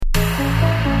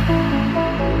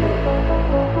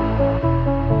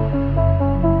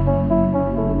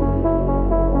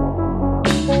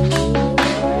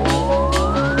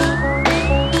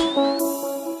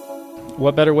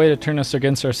what better way to turn us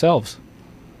against ourselves?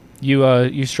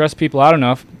 You stress people out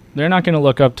enough, they're not going to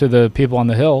look up to the people on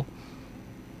the hill,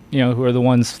 who are the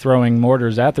ones throwing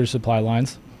mortars at their supply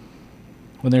lines.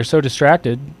 When they're so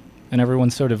distracted and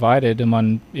everyone's so divided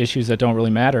among issues that don't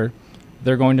really matter,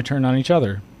 they're going to turn on each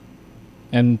other.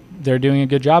 And they're doing a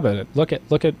good job at it. Look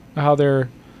at how they're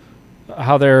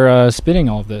spinning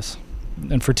all of this.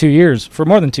 And for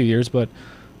more than 2 years, but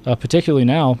particularly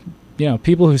now,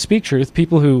 people who speak truth,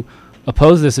 people who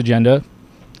oppose this agenda,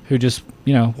 who just,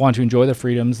 want to enjoy the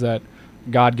freedoms that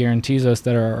God guarantees us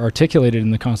that are articulated in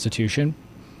the Constitution.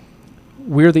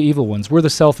 We're the evil ones. We're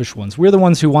the selfish ones. We're the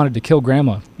ones who wanted to kill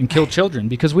grandma and kill children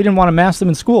because we didn't want to mask them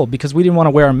in school, because we didn't want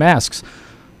to wear our masks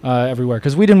everywhere,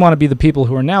 because we didn't want to be the people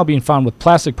who are now being found with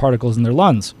plastic particles in their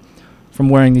lungs from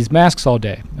wearing these masks all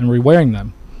day and re-wearing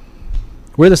them.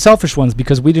 We're the selfish ones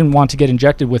because we didn't want to get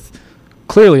injected with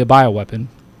clearly a bioweapon.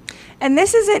 And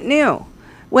this isn't new.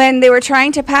 When they were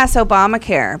trying to pass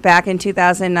Obamacare back in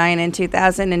 2009 and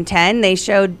 2010, they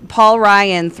showed Paul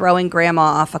Ryan throwing grandma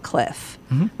off a cliff,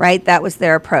 right? That was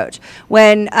their approach.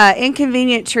 When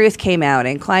Inconvenient Truth came out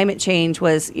and climate change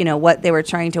was, what they were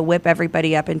trying to whip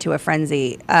everybody up into a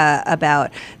frenzy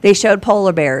about, they showed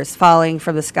polar bears falling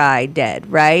from the sky dead,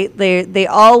 right? They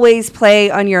always play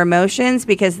on your emotions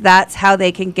because that's how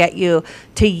they can get you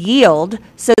to yield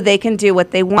so they can do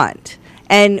what they want.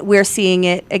 And we're seeing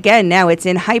it again now. It's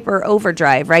in hyper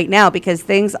overdrive right now because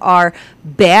things are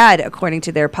bad according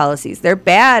to their policies. They're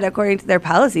bad according to their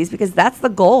policies because that's the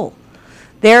goal.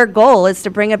 Their goal is to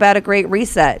bring about a great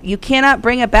reset. You cannot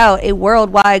bring about a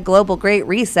worldwide global great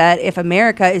reset if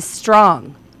America is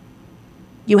strong.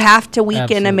 You have to weaken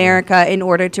Absolutely. America in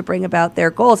order to bring about their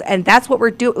goals. And that's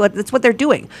what that's what they're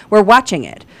doing. We're watching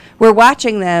it. We're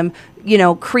watching them,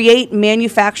 create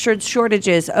manufactured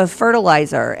shortages of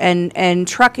fertilizer and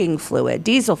trucking fluid,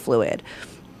 diesel fluid.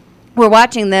 We're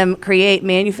watching them create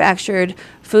manufactured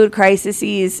food crises,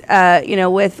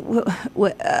 with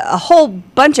a whole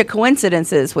bunch of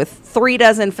coincidences with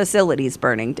 36 facilities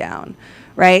burning down.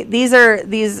 Right? These are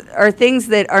things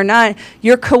that are not.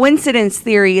 Your coincidence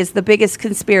theory is the biggest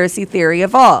conspiracy theory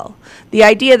of all. The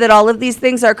idea that all of these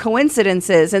things are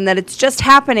coincidences and that it's just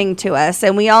happening to us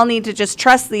and we all need to just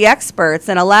trust the experts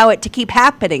and allow it to keep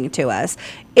happening to us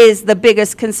is the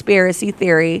biggest conspiracy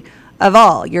theory of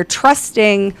all. You're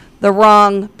trusting the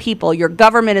wrong people. Your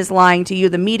government is lying to you.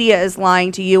 The media is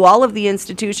lying to you. All of the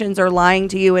institutions are lying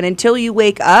to you. And until you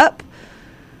wake up,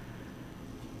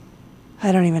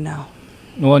 I don't even know.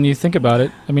 Well, and you think about it,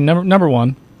 number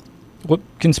one, what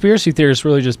conspiracy theorist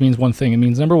really just means one thing. It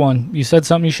means, number one, you said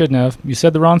something you shouldn't have. You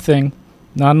said the wrong thing,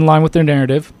 not in line with their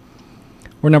narrative.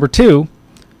 Or number two,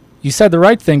 you said the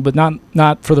right thing, but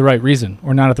not for the right reason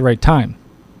or not at the right time.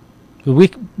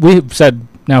 We've said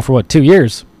now for 2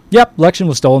 years, yep, election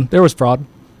was stolen. There was fraud.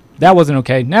 That wasn't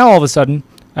okay. Now all of a sudden,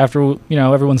 after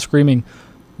everyone's screaming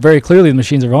very clearly the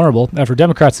machines are vulnerable, after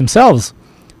Democrats themselves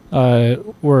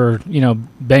were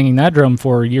banging that drum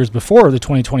for years before the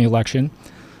 2020 election.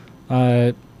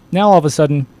 Now all of a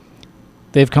sudden,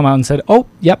 they've come out and said, "Oh,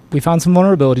 yep, we found some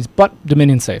vulnerabilities, but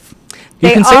Dominion's safe."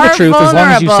 You can say the truth as long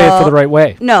as you say it for the right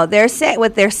way. No,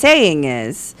 what they're saying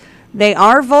is they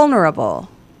are vulnerable,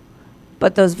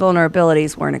 but those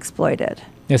vulnerabilities weren't exploited.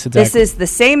 Yes, exactly. This is the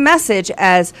same message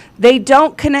as they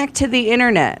don't connect to the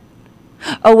internet.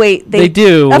 Oh, wait. They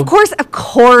do. Of course.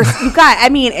 You got,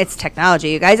 it's technology,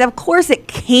 you guys. Of course it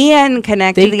can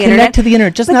connect to the internet. They connect to the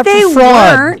internet, just not for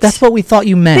fraud. That's what we thought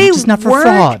you meant, just not for fraud.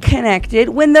 They weren't connected.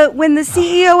 When the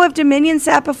CEO of Dominion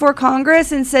sat before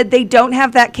Congress and said they don't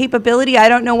have that capability, I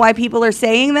don't know why people are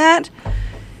saying that.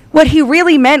 What he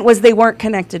really meant was they weren't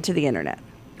connected to the internet.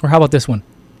 Or how about this one?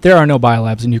 There are no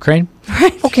biolabs in Ukraine.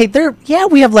 Right. Okay,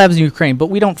 we have labs in Ukraine, but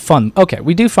we don't fund. Okay,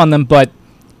 we do fund them, but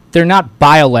they're not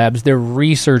biolabs, they're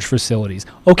research facilities.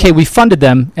 Okay, we funded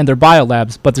them, and they're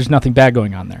biolabs, but there's nothing bad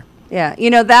going on there. Yeah,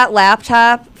 that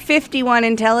laptop, 51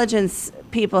 intelligence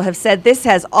people have said this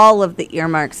has all of the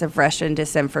earmarks of Russian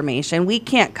disinformation. We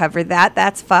can't cover that.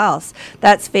 That's false.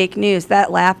 That's fake news.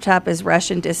 That laptop is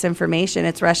Russian disinformation.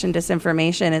 It's Russian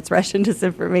disinformation. It's Russian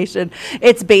disinformation.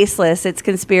 It's baseless. It's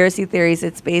conspiracy theories.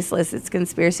 It's baseless. It's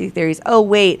conspiracy theories. Oh,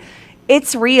 wait,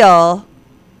 it's real,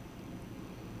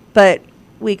 but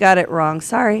we got it wrong.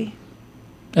 Sorry.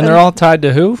 And they're all tied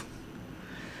to who?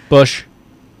 Bush.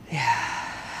 Yeah.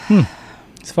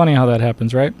 It's funny how that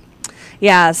happens, right?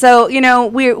 Yeah. So,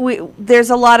 we there's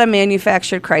a lot of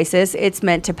manufactured crisis. It's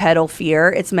meant to peddle fear.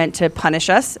 It's meant to punish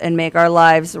us and make our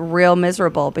lives real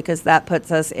miserable because that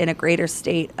puts us in a greater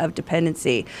state of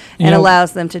dependency and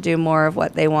allows them to do more of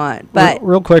what they want. But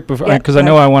real quick, because I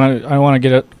know I want to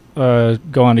get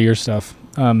it, go on to your stuff.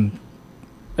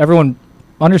 Everyone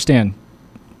understand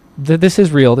this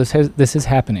is real. This is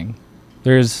happening.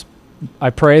 I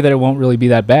pray that it won't really be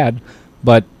that bad,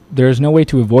 but there's no way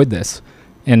to avoid this.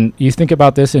 And you think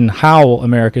about this and how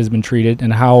America has been treated,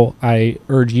 and how I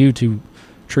urge you to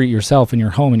treat yourself and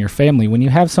your home and your family. When you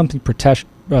have something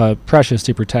precious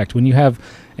to protect, when you have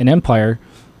an empire,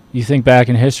 you think back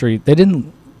in history, they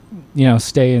didn't,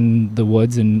 stay in the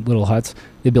woods in little huts.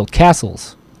 They built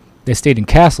castles. They stayed in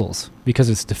castles because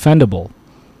it's defendable.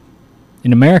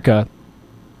 In America,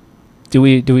 do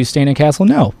we stay in a castle?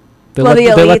 No. They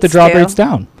let the drawbridges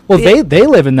down. Well, they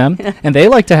live in them, and they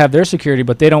like to have their security,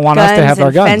 but they don't want us to have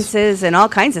our guns. Fences and all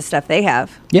kinds of stuff they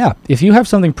have. Yeah. If you have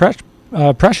something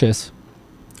precious,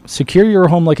 secure your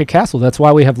home like a castle. That's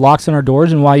why we have locks on our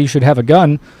doors, and why you should have a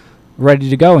gun ready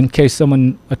to go in case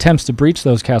someone attempts to breach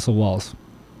those castle walls,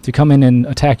 to come in and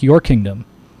attack your kingdom.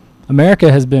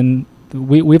 America has been,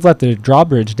 we've let the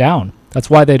drawbridge down. That's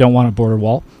why they don't want a border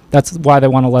wall. That's why they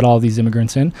want to let all these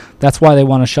immigrants in. That's why they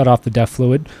want to shut off the death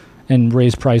fluid and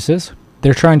raise prices.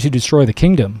 They're trying to destroy the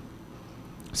kingdom.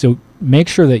 So make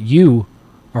sure that you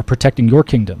are protecting your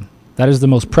kingdom. That is the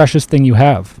most precious thing you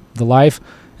have. The life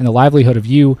and the livelihood of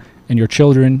you and your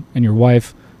children and your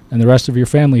wife and the rest of your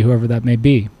family, whoever that may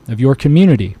be, of your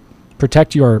community.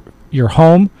 Protect your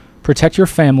home, protect your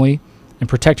family, and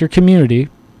protect your community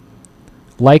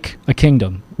like a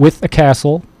kingdom, with a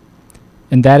castle.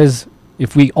 And that is,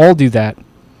 if we all do that,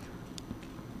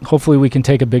 hopefully we can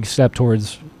take a big step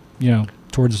towards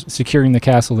securing the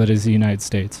castle that is the United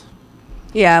States.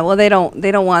 Yeah, well, they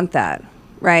don't want that,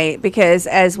 right? Because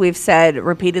as we've said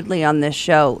repeatedly on this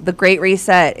show, the Great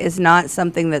Reset is not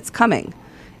something that's coming.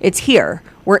 It's here.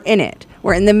 We're in it.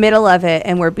 We're in the middle of it,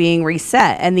 and we're being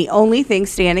reset. And the only thing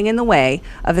standing in the way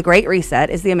of the Great Reset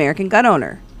is the American gun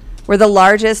owner. We're the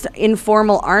largest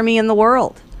informal army in the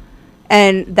world.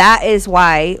 And that is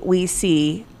why we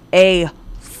see a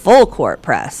full court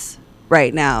press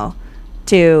right now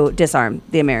to disarm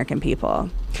the American people.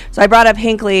 So I brought up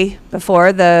Hinckley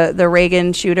before, the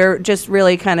Reagan shooter, just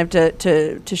really kind of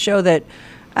to show that.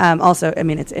 Also, I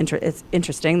mean, it's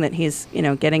interesting that he's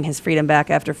getting his freedom back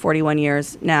after 41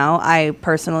 years now. I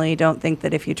personally don't think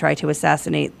that if you try to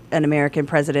assassinate an American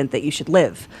president that you should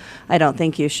live. I don't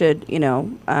think you should.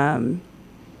 I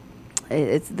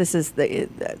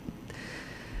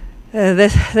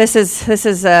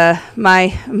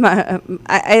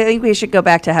think we should go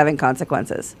back to having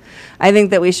consequences. I think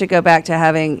that we should go back to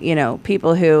having,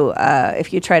 people who,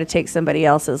 if you try to take somebody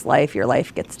else's life, your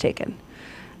life gets taken.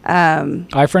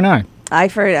 Eye for an eye. Eye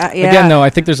for yeah. Again, though,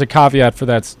 I think there's a caveat for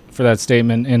that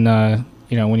statement in,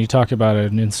 when you talk about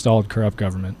an installed corrupt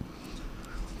government.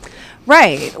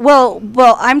 Right. Well,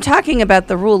 I'm talking about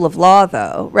the rule of law,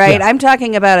 though, right? Yeah. I'm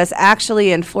talking about us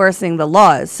actually enforcing the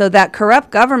laws. So that corrupt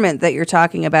government that you're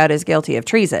talking about is guilty of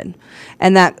treason,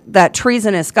 and that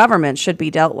treasonous government should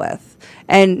be dealt with.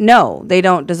 And no, they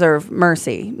don't deserve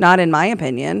mercy, not in my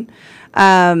opinion.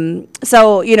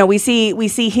 So we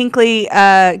see Hinckley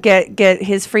get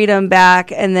his freedom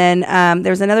back, and then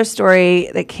there's another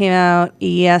story that came out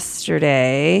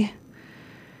yesterday.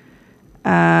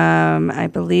 I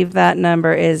believe that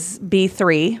number is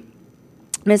B3,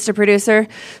 Mr. Producer.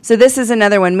 So this is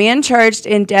another one. Man charged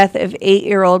in death of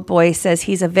 8-year-old boy says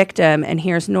he's a victim and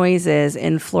hears noises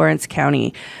in Florence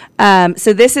County.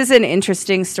 So this is an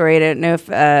interesting story. I don't know if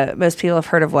most people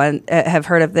have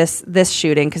heard of this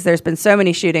shooting, because there's been so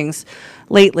many shootings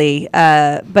lately.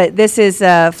 But this is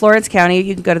Florence County.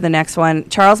 You can go to the next one.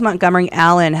 Charles Montgomery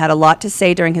Allen had a lot to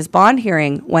say during his bond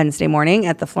hearing Wednesday morning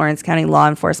at the Florence County Law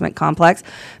Enforcement Complex.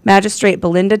 Magistrate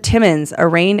Belinda Timmons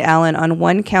arraigned Allen on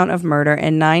 1 count of murder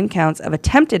and 9 counts of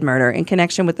attempted murder in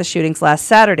connection with the shootings last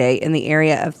Saturday in the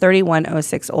area of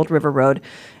 3106 Old River Road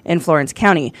in Florence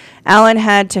County. Allen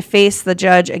had to face the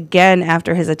judge again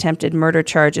after his attempted murder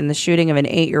charge in the shooting of an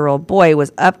 8-year-old boy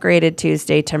was upgraded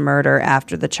Tuesday to murder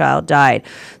after the child died.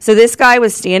 So this guy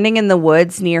was standing in the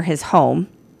woods near his home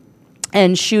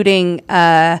and shooting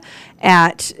at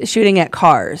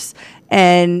cars.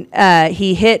 And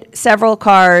he hit several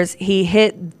cars. He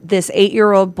hit this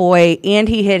 8-year-old boy, and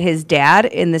he hit his dad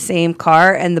in the same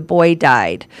car, and the boy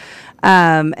died.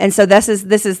 And so this is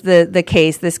the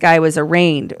case. This guy was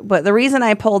arraigned. But the reason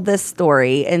I pulled this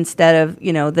story instead of,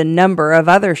 the number of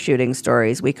other shooting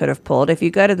stories we could have pulled, if you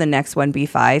go to the next one,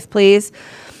 B5, please.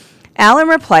 Allen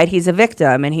replied he's a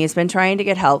victim and he's been trying to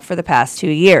get help for the past 2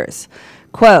 years.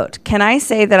 Quote, "Can I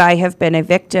say that I have been a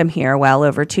victim here well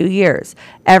over 2 years?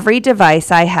 Every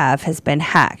device I have has been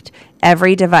hacked.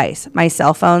 Every device, my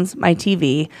cell phones, my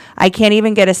TV. I can't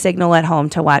even get a signal at home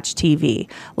to watch TV.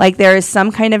 Like there is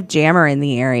some kind of jammer in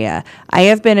the area. I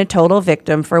have been a total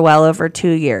victim for well over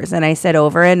 2 years, and I said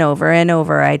over and over and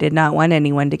over I did not want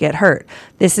anyone to get hurt.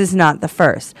 This is not the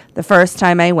first. The first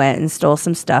time I went and stole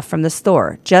some stuff from the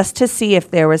store, just to see if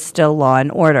there was still law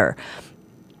and order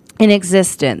in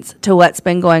existence to what's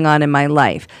been going on in my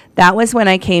life. That was when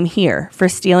I came here for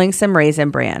stealing some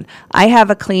Raisin Bran. I have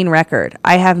a clean record.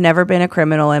 I have never been a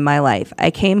criminal in my life.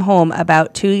 I came home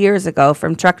about 2 years ago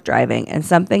from truck driving, and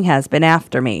something has been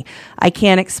after me. I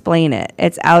can't explain it.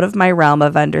 It's out of my realm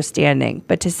of understanding.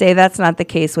 But to say that's not the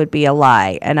case would be a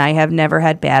lie, and I have never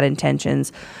had bad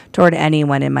intentions toward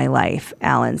anyone in my life,"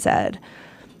 Allen said.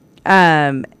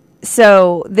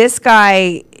 So this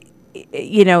guy,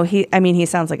 he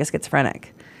sounds like a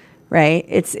schizophrenic, right?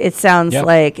 It sounds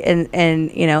like, and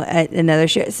another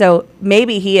shit. So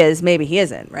maybe he is, maybe he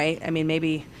isn't, right? I mean,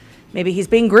 maybe he's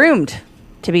being groomed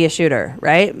to be a shooter,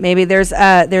 right? Maybe there's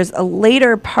a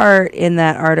later part in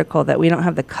that article that we don't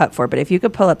have the cut for, but if you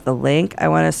could pull up the link, I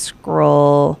want to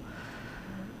scroll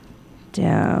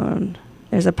down.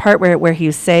 There's a part where he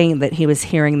was saying that he was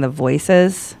hearing the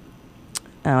voices.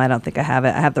 Oh, I don't think I have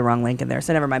it. I have the wrong link in there,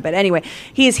 so never mind. But anyway,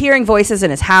 he's hearing voices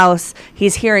in his house.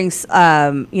 He's hearing,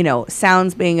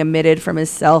 sounds being emitted from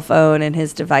his cell phone and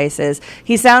his devices.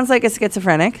 He sounds like a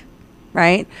schizophrenic,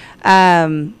 right?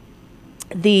 The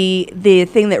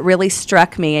thing that really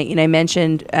struck me, I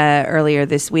mentioned earlier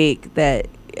this week that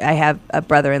I have a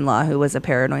brother-in-law who was a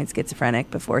paranoid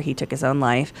schizophrenic before he took his own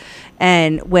life.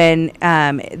 And when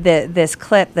this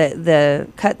clip, the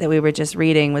cut that we were just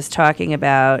reading was talking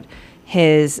about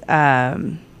his, sorry,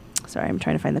 I'm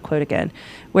trying to find the quote again,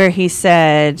 where he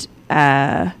said,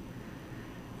 I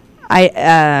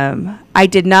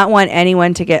did not want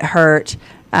anyone to get hurt.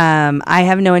 I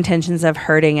have no intentions of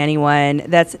hurting anyone.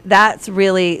 That's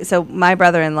really, so my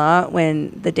brother-in-law,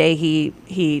 when the day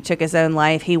he took his own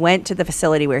life, he went to the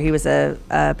facility where he was a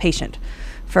patient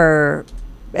for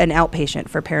an outpatient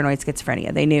for paranoid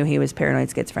schizophrenia. They knew he was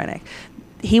paranoid schizophrenic.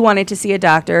 He wanted to see a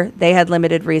doctor. They had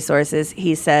limited resources.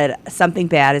 He said, something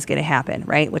bad is going to happen,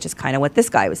 right? Which is kind of what this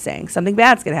guy was saying. Something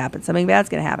bad's going to happen. Something bad's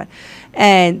going to happen.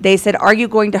 And they said, are you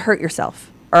going to hurt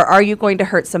yourself? Or are you going to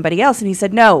hurt somebody else? And he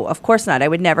said, no, of course not. I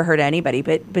would never hurt anybody,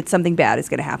 but something bad is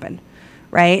going to happen,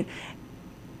 right?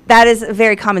 That is a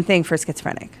very common thing for a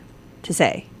schizophrenic to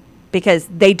say because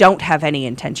they don't have any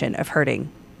intention of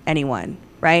hurting anyone,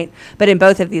 right? But in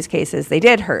both of these cases, they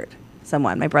did hurt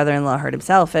someone. My brother-in-law hurt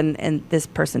himself, and this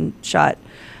person shot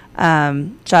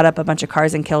up a bunch of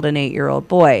cars and killed an 8-year-old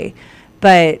boy.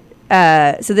 But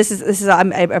so this is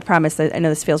I promise that I know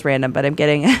this feels random, but I'm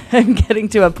getting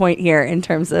to a point here in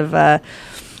terms of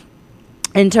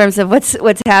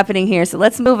what's happening here. So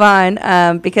let's move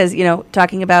on because we're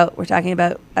talking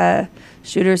about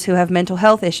shooters who have mental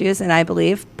health issues, and I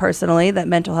believe personally that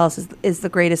mental health is the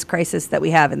greatest crisis that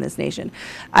we have in this nation.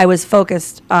 I was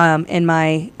focused in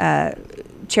my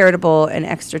charitable and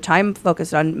extra time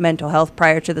focused on mental health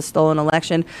prior to the stolen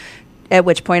election, at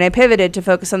which point I pivoted to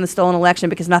focus on the stolen election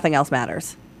because nothing else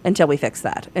matters until we fix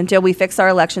that. Until we fix our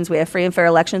elections, we have free and fair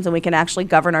elections, and we can actually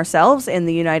govern ourselves in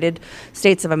the United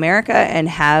States of America and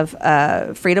have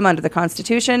freedom under the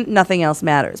Constitution. Nothing else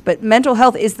matters. But mental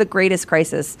health is the greatest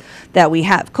crisis that we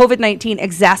have. COVID-19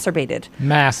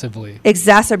 massively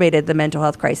exacerbated the mental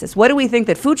health crisis. What do we think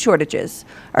that food shortages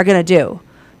are going to do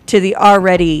to the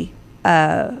already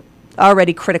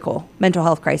critical mental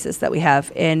health crisis that we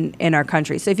have in our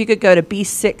country? So if you could go to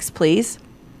B6, please.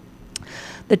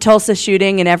 The Tulsa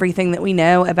shooting and everything that we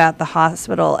know about the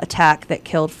hospital attack that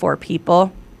killed 4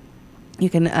 people. You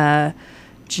can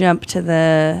jump to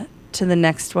the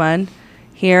next one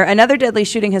here. Another deadly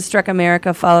shooting has struck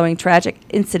America following tragic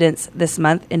incidents this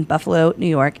month in Buffalo, New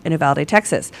York, and Uvalde,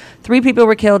 Texas. 3 people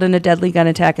were killed in a deadly gun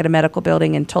attack at a medical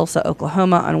building in Tulsa,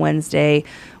 Oklahoma on Wednesday,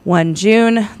 1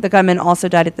 June. The gunman also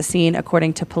died at the scene,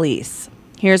 according to police.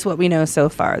 Here's what we know so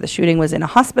far. The shooting was in a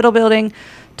hospital building.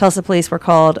 Tulsa police were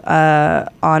called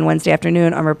on Wednesday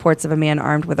afternoon on reports of a man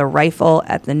armed with a rifle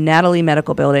at the Natalie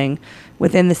Medical Building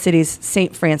within the city's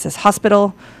St. Francis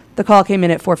Hospital. The call came in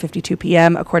at 4:52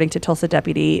 p.m., according to Tulsa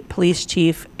Deputy Police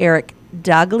Chief Eric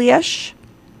Dalglish,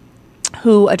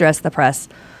 who addressed the press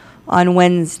on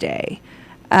Wednesday.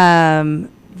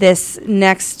 This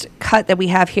next cut that we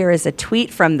have here is a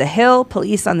tweet from The Hill.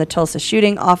 Police on the Tulsa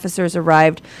shooting. Officers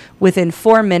arrived within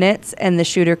 4 minutes, and the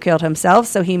shooter killed himself.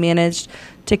 So he managed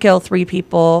to kill 3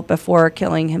 people before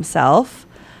killing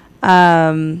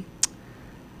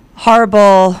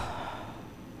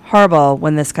horrible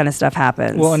when this kind of stuff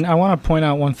happens. Well, and I want to point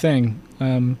out one thing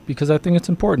because I think it's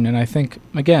important, and I think,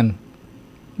 again,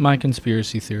 my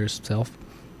conspiracy theorist self.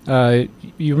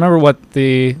 You remember what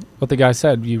the guy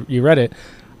said? You read it.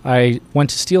 I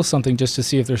went to steal something just to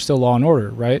see if there's still law and order,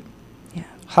 right? Yeah.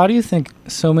 How do you think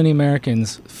so many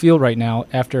Americans feel right now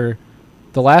after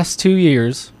the last 2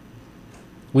 years?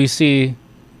 We see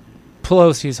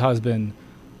Pelosi's husband,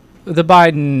 the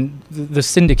Biden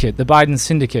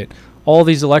syndicate, all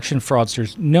these election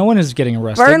fraudsters. No one is getting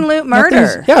arrested. Burn, loot,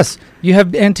 murder. Yes. You have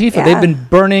Antifa. Yeah. They've been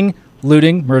burning,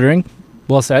 looting, murdering.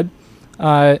 Well said.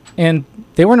 And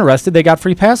they weren't arrested. They got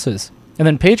free passes. And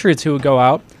then patriots who would go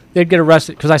out, they'd get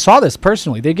arrested. Because I saw this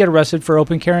personally. They'd get arrested for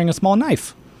open carrying a small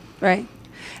knife. Right.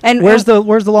 And where's the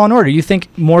law and order? You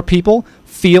think more people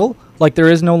feel like there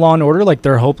is no law and order, like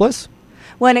they're hopeless?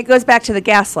 Well, and it goes back to the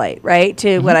gaslight, right?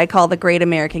 To what I call the great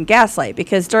American gaslight.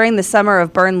 Because during the summer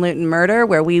of burn, loot, and murder,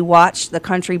 where we watched the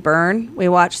country burn, we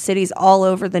watched cities all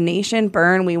over the nation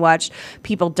burn, we watched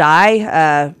people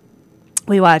die,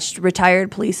 we watched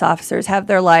retired police officers have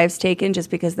their lives taken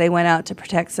just because they went out to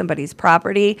protect somebody's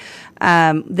property.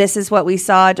 This is what we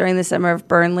saw during the summer of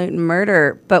burn, loot, and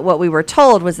murder. But what we were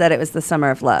told was that it was the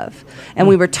summer of love. And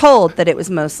we were told that it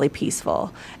was mostly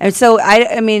peaceful. And so,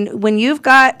 I mean, when you've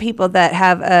got people that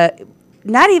have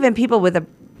not even people with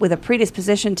a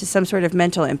predisposition to some sort of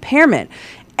mental impairment,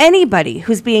 anybody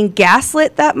who's being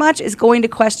gaslit that much is going to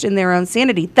question their own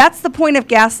sanity. That's the point of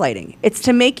gaslighting. It's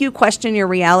to make you question your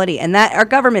reality, and that our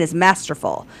government is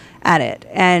masterful at it,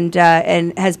 and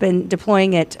has been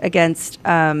deploying it against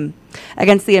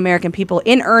the American people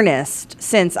in earnest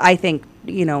since, I think,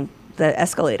 the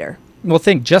escalator. Well,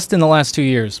 think just in the last 2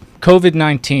 years,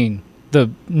 COVID-19, the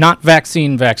not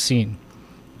vaccine,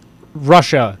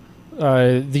 Russia,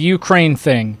 the Ukraine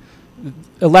thing,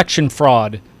 election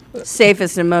fraud.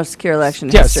 Safest and most secure election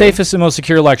in history. Yeah, safest and most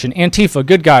secure election. Antifa,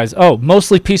 good guys. Oh,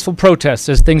 mostly peaceful protests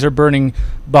as things are burning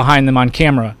behind them on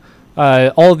camera.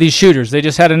 All of these shooters. They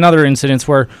just had another incident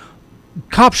where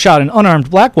cops shot an unarmed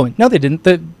black woman. No, they didn't.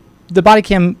 The body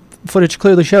cam footage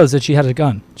clearly shows that she had a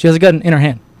gun. She has a gun in her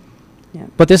hand. Yeah.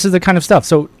 But this is the kind of stuff.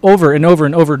 So over and over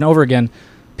and over and over again,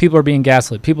 people are being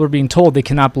gaslit. People are being told they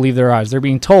cannot believe their eyes. They're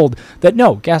being told that,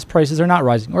 no, gas prices are not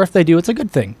rising. Or if they do, it's a good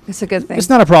thing. It's a good thing. It's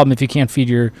not a problem if you can't feed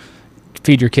your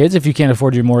kids, if you can't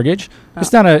afford your mortgage. Oh.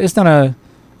 It's not a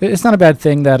bad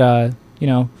thing that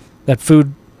that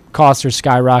food costs are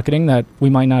skyrocketing, that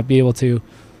we might not be able to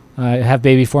have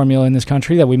baby formula in this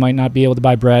country, that we might not be able to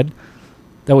buy bread,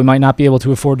 that we might not be able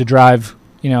to afford to drive,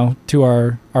 to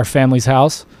our family's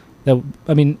house.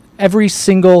 Every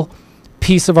single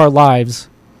piece of our lives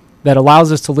that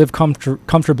allows us to live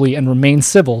comfortably and remain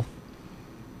civil,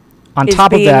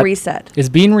 is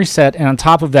being reset. And on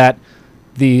top of that,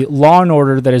 the law and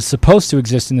order that is supposed to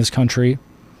exist in this country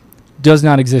does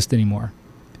not exist anymore.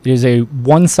 It is a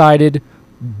one-sided,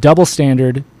 double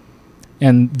standard,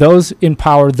 and those in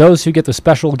power, those who get the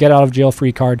special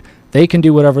get-out-of-jail-free card, they can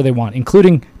do whatever they want,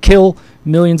 including kill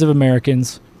millions of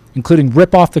Americans, including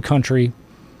rip off the country,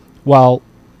 while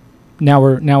now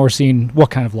we're seeing what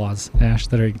kind of laws, Ash,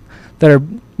 that are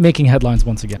making headlines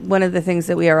once again. One of the things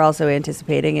that we are also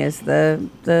anticipating is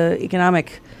the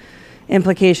economic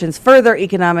implications, further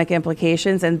economic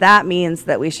implications, and that means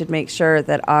that we should make sure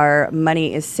that our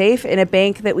money is safe in a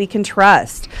bank that we can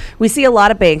trust. We see a lot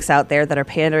of banks out there that are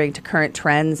pandering to current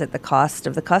trends at the cost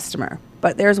of the customer,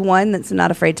 but there's one that's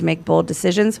not afraid to make bold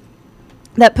decisions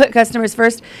that put customers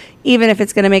first, even if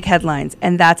it's going to make headlines,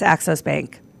 and that's Axos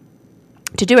Bank.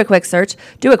 To do a quick search,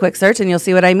 and you'll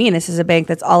see what I mean. This is a bank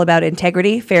that's all about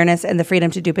integrity, fairness, and the freedom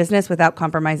to do business without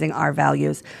compromising our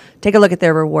values. Take a look at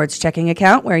their rewards checking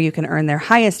account, where you can earn their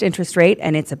highest interest rate,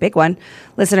 and it's a big one.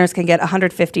 Listeners can get a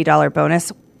 $150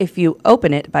 bonus if you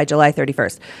open it by July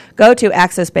 31st. Go to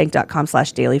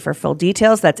axosbank.com/daily for full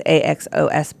details. That's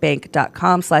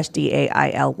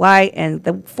axosbank.com/DAILY.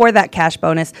 And for that cash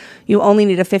bonus, you only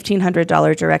need a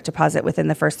 $1,500 direct deposit within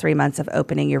the first 3 months of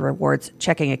opening your rewards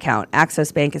checking account.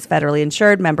 Axos Bank is federally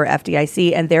insured, member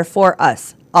FDIC, and therefore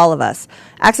us, all of us.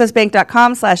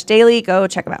 axosbank.com/daily. Go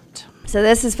check them out. So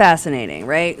this is fascinating,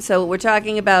 right? So we're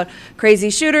talking about crazy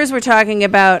shooters. We're talking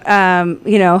about,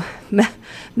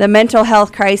 the mental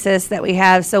health crisis that we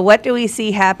have. So what do we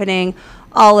see happening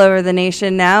all over the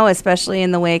nation now, especially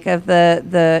in the wake of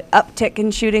the uptick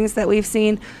in shootings that we've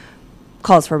seen?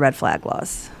 Calls for red flag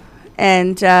laws.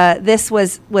 And this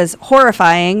was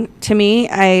horrifying to me.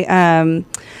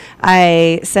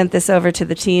 I sent this over to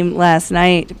the team last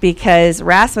night because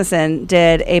Rasmussen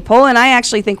did a poll, and I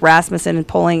actually think Rasmussen in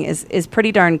polling is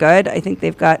pretty darn good. I think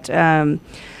they've got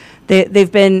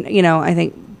they've been, I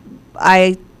think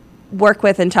I work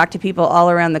with and talk to people all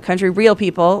around the country, real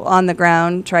people on the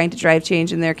ground trying to drive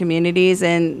change in their communities.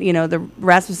 And, you know, the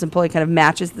Rasmussen polling kind of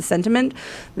matches the sentiment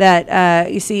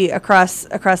that you see across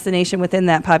the nation within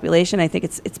that population. I think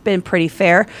it's been pretty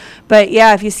fair. But,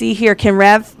 yeah, if you see here, can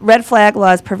red flag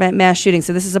laws prevent mass shootings?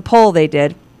 So this is a poll they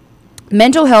did.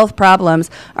 Mental health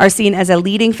problems are seen as a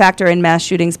leading factor in mass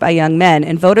shootings by young men,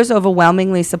 and voters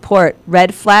overwhelmingly support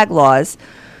red flag laws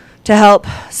to help,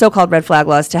 so-called red flag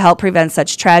laws, to help prevent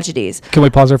such tragedies. Can we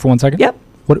pause there for 1 second? Yep.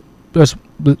 Just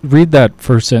read that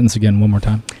first sentence again one more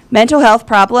time. Mental health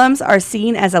problems are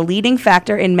seen as a leading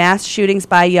factor in mass shootings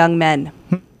by young men.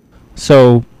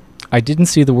 So I didn't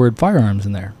see the word firearms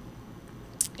in there.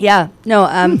 Yeah,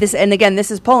 no, this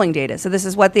is polling data. So this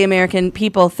is what the American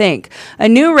people think. A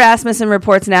new Rasmussen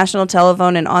Reports national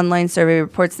telephone and online survey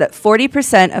reports that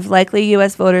 40% of likely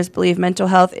U.S. voters believe mental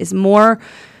health is more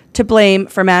to blame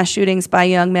for mass shootings by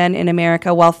young men in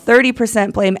America, while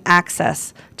 30% blame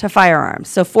access to firearms.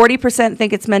 So 40%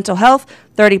 think it's mental health,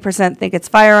 30% think it's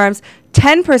firearms,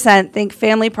 10% think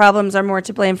family problems are more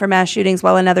to blame for mass shootings,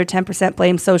 while another 10%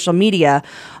 blame social media.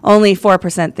 Only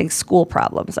 4% think school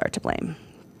problems are to blame.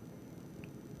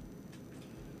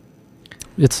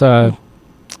 It's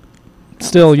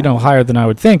still, you know, higher than I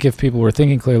would think if people were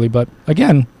thinking clearly, but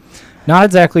again, not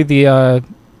exactly the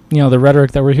the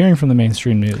rhetoric that we're hearing from the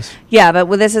mainstream news. Yeah, but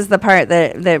this is the part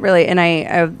that really,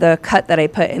 and the cut that I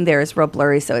put in there is real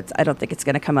blurry, so I don't think it's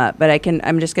going to come up. But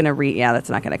I'm just going to read. Yeah, that's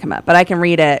not going to come up. But I can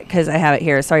read it because I have it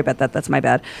here. Sorry about that. That's my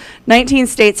bad. 19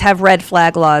 states have red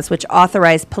flag laws, which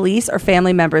authorize police or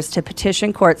family members to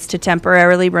petition courts to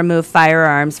temporarily remove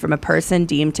firearms from a person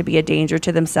deemed to be a danger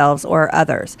to themselves or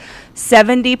others.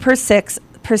 76%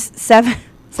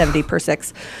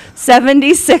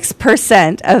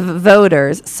 of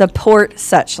voters support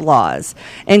such laws,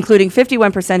 including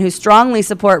 51% who strongly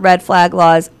support red flag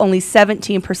laws. Only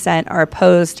 17% are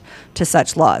opposed to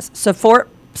such laws. Support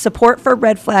for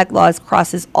red flag laws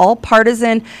crosses all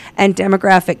partisan and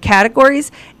demographic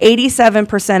categories.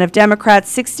 87% of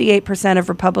Democrats, 68% of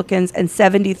Republicans, and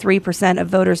 73% of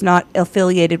voters not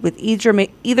affiliated with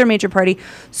either major party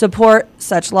support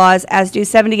such laws, as do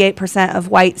 78% of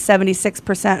white,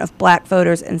 76% of black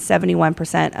voters, and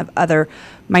 71% of other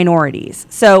minorities.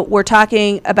 So we're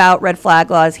talking about red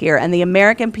flag laws here. And the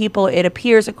American people, it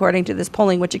appears, according to this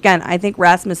polling, which again, I think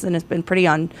Rasmussen has been pretty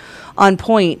on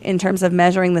point in terms of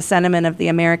measuring the sentiment of the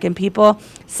American people,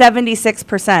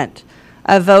 76%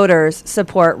 of voters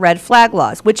support red flag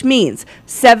laws, which means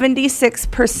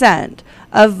 76%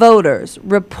 of voters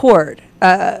support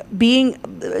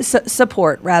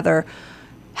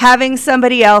having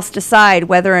somebody else decide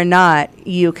whether or not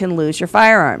you can lose your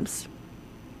firearms.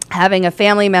 Having a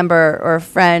family member or a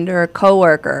friend or a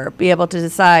coworker be able to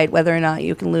decide whether or not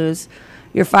you can lose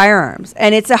your firearms.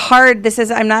 And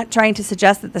I'm not trying to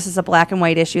suggest that this is a black and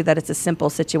white issue, that it's a simple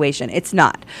situation. It's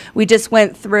not. We just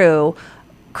went through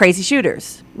crazy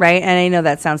shooters, right? And I know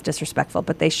that sounds disrespectful,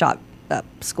 but they shot up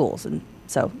schools, and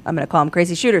so I'm going to call them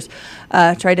crazy shooters,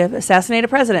 tried to assassinate a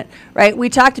president, right? We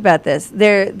talked about this.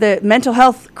 The mental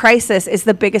health crisis is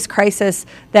the biggest crisis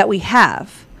that we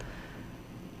have.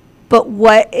 But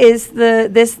what is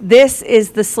this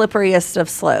is the slipperiest of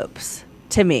slopes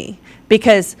to me,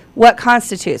 because what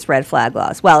constitutes red flag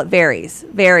laws? Well, it varies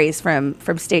from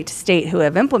state to state who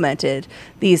have implemented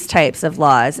these types of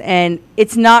laws. And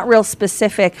it's not real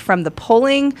specific from the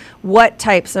polling what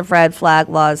types of red flag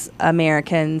laws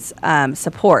Americans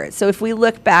support. So if we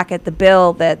look back at the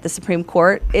bill that the Supreme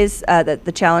Court is, that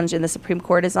the challenge in the Supreme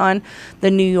Court is on,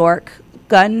 the New York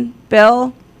gun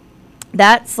bill,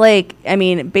 that's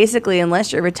basically,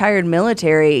 unless you're retired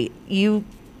military, you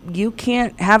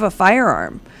can't have a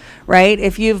firearm, right?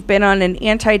 If you've been on an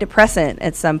antidepressant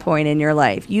at some point in your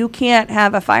life, you can't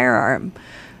have a firearm,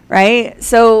 right?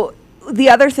 So the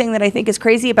other thing that I think is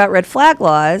crazy about red flag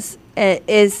laws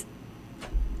is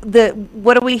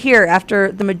what do we hear after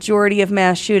the majority of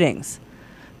mass shootings?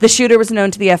 The shooter was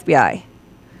known to the FBI,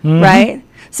 right?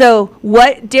 So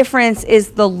what difference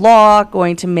is the law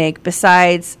going to make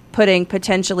besides putting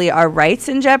potentially our rights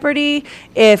in jeopardy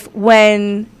if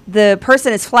when the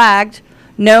person is flagged,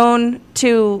 known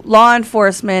to law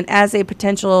enforcement as a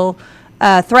potential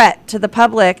threat to the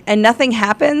public, and nothing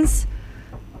happens,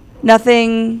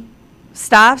 nothing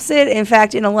stops it? In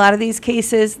fact, in a lot of these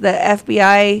cases, the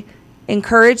FBI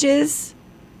encourages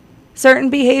certain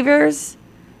behaviors.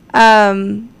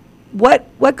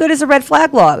 What good is a red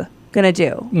flag law going to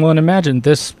do? Well, and imagine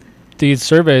these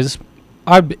surveys.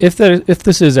 If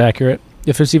this is accurate,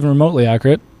 if it's even remotely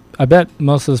accurate, I bet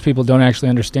most of those people don't actually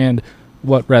understand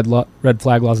what red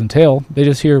flag laws entail. They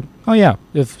just hear, oh yeah,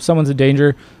 if someone's a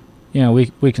danger,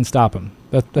 we can stop them.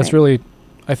 That's really,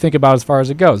 I think, about as far as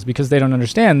it goes, because they don't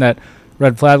understand that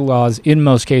red flag laws in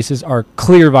most cases are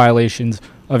clear violations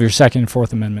of your Second and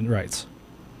Fourth Amendment rights.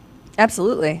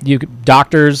 Absolutely.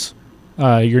 Doctors,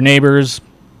 your neighbors,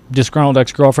 disgruntled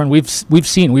ex-girlfriend.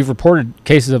 We've reported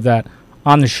cases of that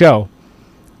on the show,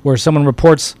 where someone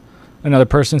reports another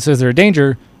person, says they're a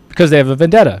danger because they have a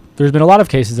vendetta. There's been a lot of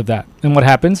cases of that. And what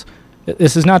happens?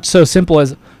 This is not so simple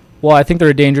as, well, I think they're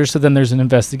a danger, so then there's an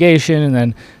investigation, and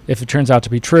then if it turns out to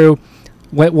be true,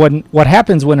 what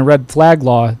happens when a red flag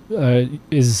law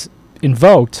is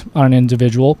invoked on an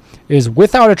individual is,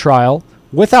 without a trial,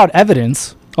 without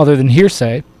evidence other than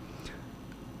hearsay,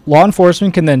 law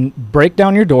enforcement can then break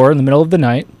down your door in the middle of the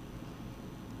night,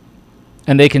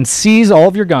 and they can seize all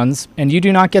of your guns, and you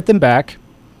do not get them back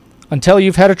until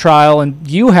you've had a trial, and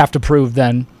you have to prove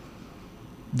then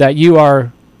that you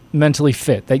are mentally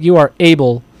fit, that you are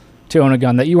able to own a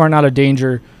gun, that you are not a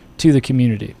danger to the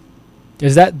community.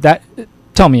 Is that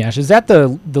tell me, Ash, is that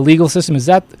the legal system? Is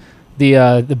that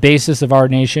the basis of our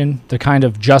nation, the kind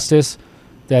of justice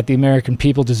that the American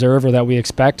people deserve or that we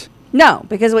expect? No,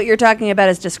 because what you're talking about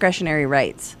is discretionary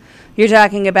rights. You're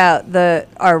talking about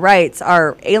our rights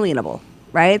are alienable,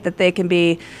 right? That they can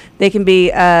be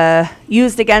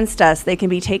used against us. They can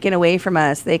be taken away from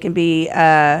us. They can be,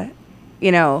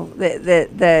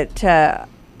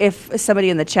 if somebody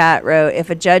in the chat wrote, if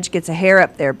a judge gets a hair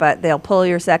up their butt, they'll pull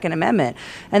your Second Amendment.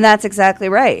 And that's exactly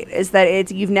right, is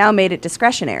that you've now made it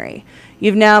discretionary.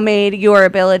 You've now made your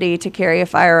ability to carry a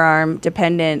firearm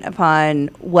dependent upon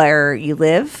where you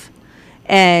live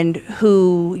and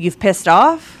who you've pissed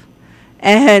off,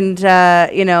 and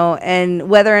and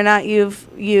whether or not you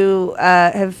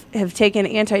have taken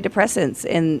antidepressants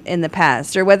in the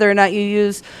past, or whether or not you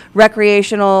use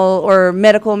recreational or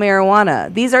medical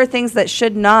marijuana. These are things that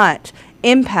should not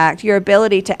impact your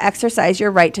ability to exercise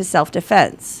your right to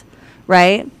self-defense,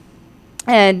 right?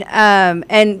 And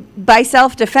by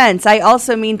self-defense, I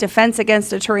also mean defense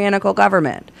against a tyrannical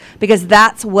government, because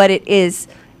that's what it is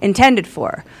intended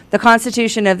for. The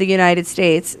Constitution of the United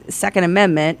States, Second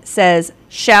Amendment, says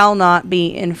shall not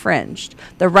be infringed.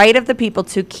 The right of the people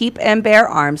to keep and bear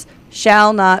arms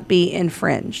shall not be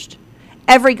infringed.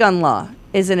 Every gun law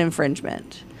is an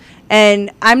infringement.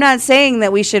 And I'm not saying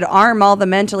that we should arm all the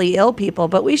mentally ill people,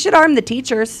 but we should arm the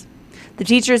teachers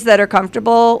that are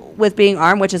comfortable with being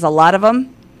armed, which is a lot of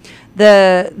them.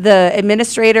 The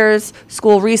administrators,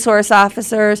 school resource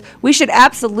officers. We should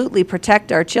absolutely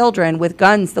protect our children with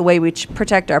guns the way we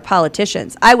protect our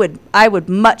politicians. I would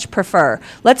much prefer.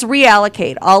 Let's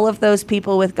reallocate all of those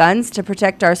people with guns to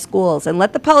protect our schools, and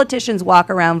let the politicians walk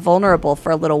around vulnerable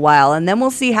for a little while, and then we'll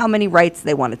see how many rights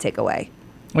they want to take away.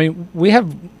 I mean, we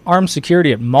have armed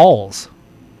security at malls.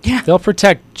 Yeah. They'll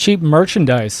protect cheap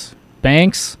merchandise,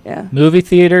 banks, yeah, movie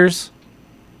theaters.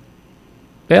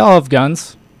 They all have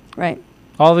guns. Right.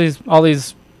 All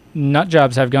these nut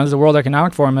jobs have guns. The World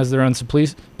Economic Forum has their own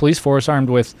police force armed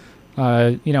with,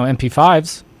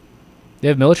 MP5s. They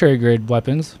have military grade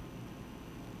weapons.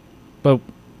 But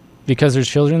because there's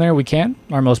children there, we can't.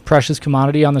 Our most precious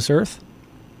commodity on this earth.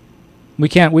 We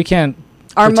can't.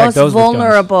 Our most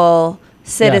vulnerable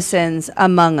citizens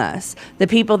among us, the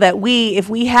people that if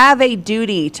we have a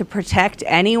duty to protect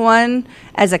anyone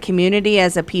as a community,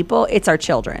 as a people, it's our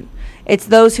children. It's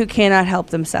those who cannot help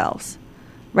themselves,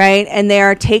 right? And they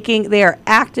are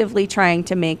actively trying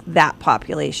to make that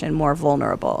population more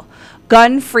vulnerable.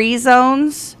 Gun-free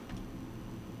zones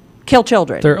kill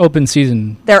children. They're open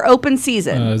season.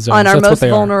 On our most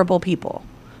vulnerable people.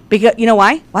 Because you know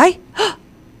why? Why?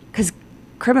 Because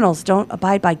criminals don't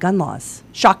abide by gun laws.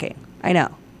 Shocking. I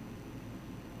know.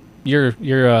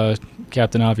 You're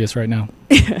Captain Obvious right now.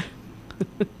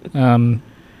 And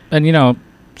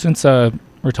since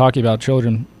we're talking about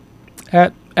children,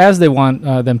 as they want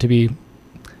them to be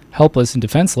helpless and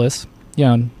defenseless,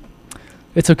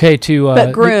 it's okay to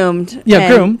but groomed,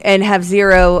 groomed, and have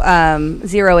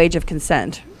zero age of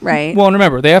consent, right? Well, and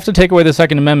remember, they have to take away the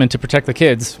Second Amendment to protect the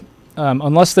kids,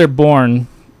 unless they're born.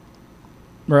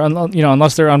 Or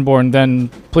unless they're unborn, then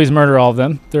please murder all of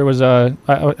them. There was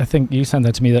I think you sent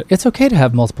that to me, that it's okay to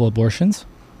have multiple abortions.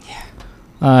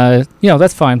 Yeah.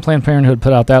 That's fine. Planned Parenthood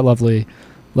put out that lovely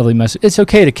message. It's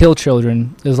okay to kill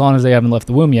children as long as they haven't left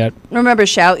the womb yet. Remember,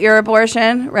 shout your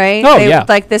abortion, right? Oh, yeah.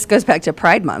 Like, this goes back to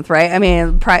Pride Month, right? I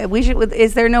mean,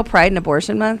 is there no Pride and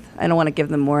Abortion Month? I don't want to give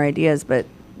them more ideas, but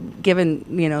given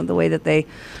the way that they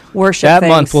worship that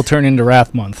things, month will turn into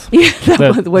Wrath Month. Yeah,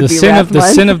 that would be Wrath Month. The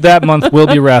sin of that month will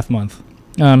be Wrath Month.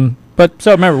 But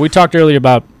so remember, we talked earlier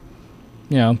about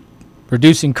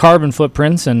reducing carbon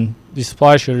footprints and the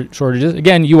supply shortages.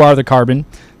 Again, you are the carbon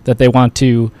that they want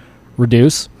to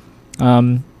reduce.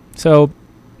 So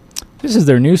This is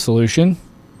their new solution.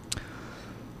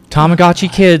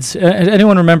 Tamagotchi kids.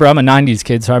 Anyone remember? I'm a 90s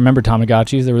kid, so I remember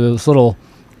Tamagotchis. There were this little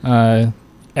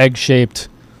egg-shaped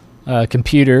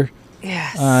computer.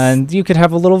 Yes. And you could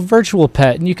have a little virtual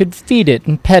pet, and you could feed it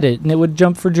and pet it, and it would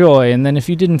jump for joy. And then if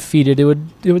you didn't feed it, it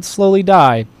would slowly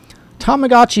die.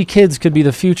 Tamagotchi kids could be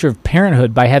the future of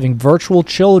parenthood by having virtual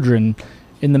children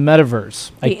in the metaverse.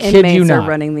 I kid you not. The inmates are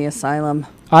running the asylum.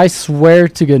 I swear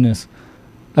to goodness.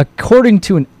 According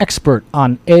to an expert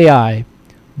on AI,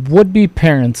 would-be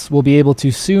parents will be able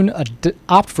to soon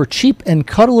opt for cheap and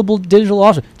cuddleable digital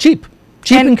offspring. Cheap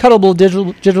and cuddleable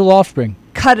digital offspring.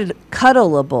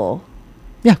 Cuddleable.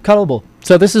 Yeah, cuddleable.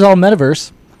 So this is all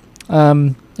metaverse.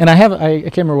 And I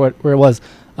can't remember where it was.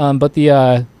 But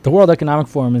the World Economic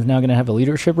Forum is now going to have a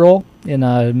leadership role in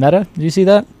Meta. Did you see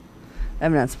that?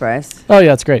 I'm not surprised. Oh,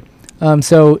 yeah, it's great.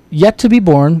 So, yet to be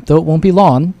born, though it won't be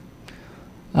long.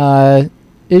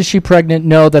 Is she pregnant?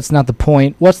 No, that's not the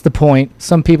point. What's the point?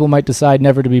 Some people might decide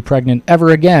never to be pregnant ever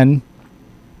again.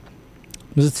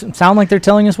 Does it sound like they're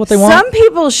telling us what they want? Some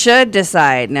people should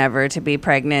decide never to be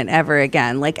pregnant ever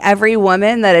again. Like every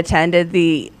woman that attended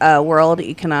the World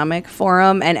Economic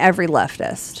Forum and every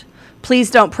leftist. Please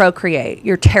don't procreate.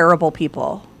 You're terrible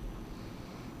people.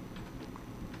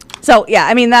 So, yeah,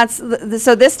 I mean,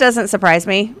 so this doesn't surprise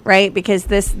me, right? Because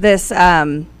this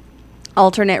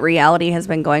alternate reality has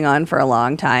been going on for a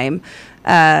long time.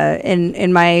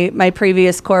 In my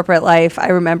previous corporate life, I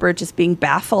remember just being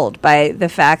baffled by the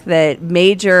fact that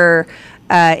major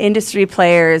industry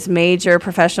players, major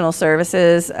professional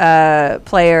services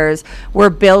players were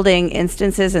building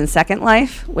instances in Second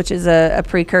Life, which is a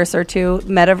precursor to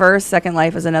Metaverse. Second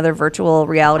Life is another virtual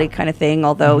reality kind of thing,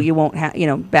 although you won't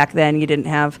have, back then you didn't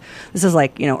have, this is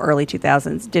like, early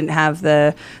 2000s, didn't have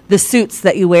the suits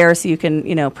that you wear so you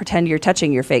can, pretend you're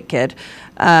touching your fake kid.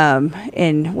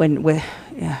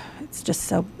 It's just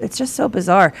so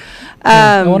bizarre.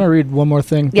 I want to read one more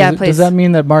thing. Please. Does that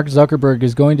mean that Mark Zuckerberg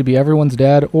is going to be everyone's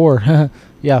dad? Or,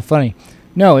 yeah, funny.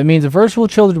 No, it means virtual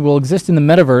children will exist in the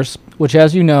metaverse, which,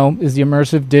 as you know, is the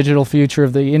immersive digital future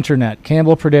of the internet.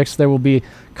 Campbell predicts there will be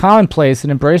commonplace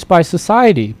and embraced by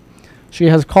society. She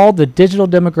has called the digital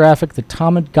demographic the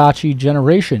Tamagotchi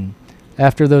generation,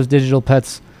 after those digital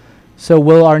pets. So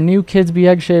will our new kids be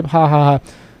egg-shaped? Ha ha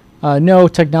ha. No,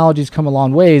 technology's come a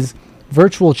long ways.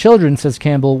 Virtual children, says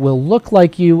Campbell, will look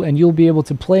like you and you'll be able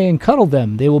to play and cuddle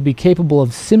them. They will be capable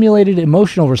of simulated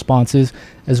emotional responses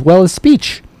as well as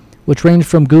speech, which range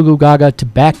from goo goo gaga to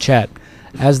backchat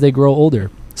as they grow older.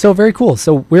 So very cool.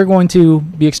 So we're going to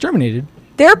be exterminated.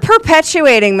 They're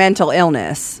perpetuating mental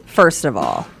illness, first of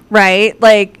all. Right?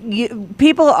 Like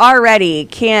people already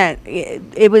can't.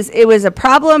 It was a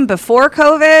problem before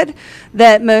COVID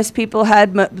that most people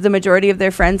had the majority of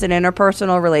their friends and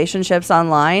interpersonal relationships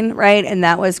online, right? And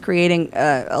that was creating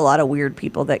a lot of weird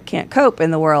people that can't cope in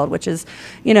the world, which is,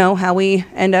 how we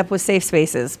end up with safe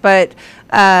spaces. But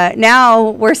now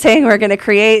we're saying we're going to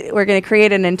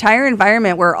create an entire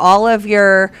environment where all of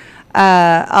your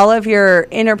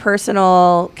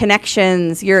interpersonal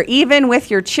connections, even with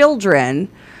your children,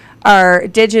 are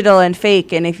digital and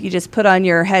fake, and if you just put on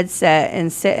your headset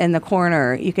and sit in the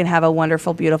corner, you can have a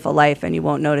wonderful, beautiful life, and you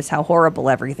won't notice how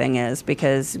horrible everything is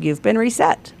because you've been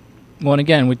reset. Well, and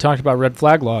again, we talked about red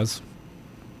flag laws.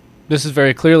 This is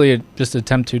very clearly just an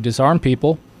attempt to disarm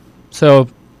people. So,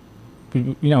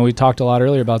 we talked a lot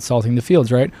earlier about salting the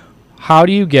fields, right? How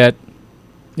do you get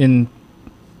in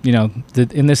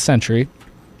this century,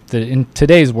 in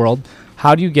today's world,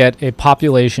 how do you get a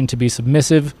population to be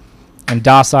submissive and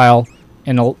docile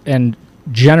and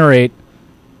generate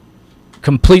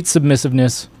complete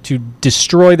submissiveness to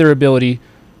destroy their ability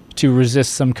to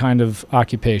resist some kind of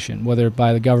occupation, whether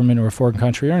by the government or a foreign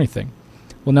country or anything?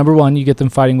 Well, number one, you get them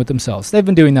fighting with themselves. They've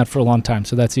been doing that for a long time,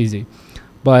 so that's easy.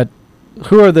 But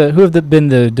who have been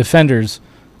the defenders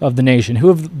of the nation? Who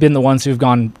have been the ones who have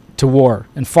gone to war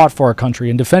and fought for our country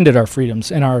and defended our freedoms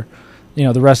and our,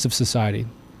 the rest of society?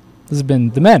 This has been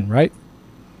the men, right?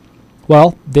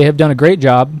 Well, they have done a great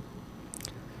job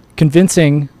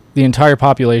convincing the entire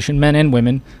population, men and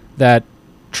women, that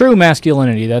true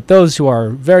masculinity, that those who are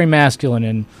very masculine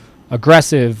and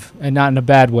aggressive and not in a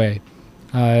bad way,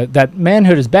 that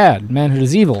manhood is bad, manhood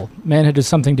is evil, manhood is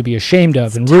something to be ashamed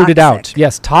of and rooted out.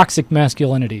 Yes, toxic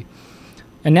masculinity.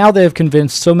 And now they have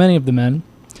convinced so many of the men,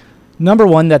 number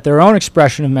one, that their own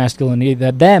expression of masculinity,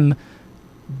 that them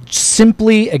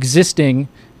simply existing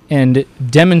and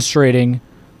demonstrating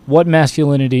what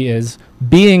masculinity is,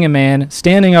 being a man,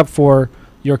 standing up for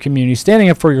your community, standing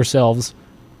up for yourselves,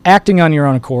 acting on your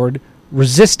own accord,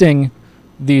 resisting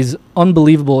these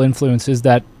unbelievable influences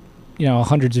that,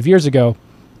 hundreds of years ago,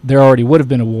 there already would have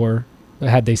been a war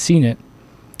had they seen it.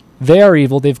 They are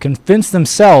evil. They've convinced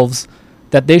themselves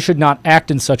that they should not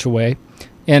act in such a way.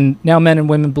 And now men and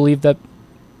women believe that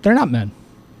they're not men.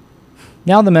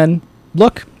 Now the men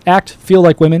look, act, feel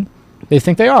like women. They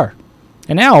think they are.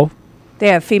 And now they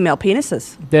have female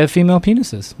penises.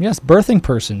 Yes, birthing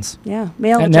persons. Yeah,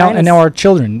 male and vaginas. Now our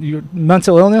children. Your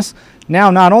mental illness,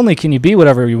 now not only can you be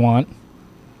whatever you want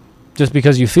just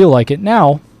because you feel like it,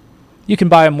 now you can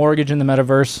buy a mortgage in the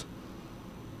metaverse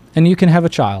and you can have a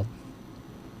child.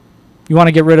 You want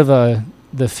to get rid of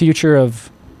the future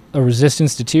of a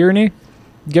resistance to tyranny?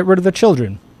 Get rid of the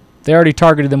children. They already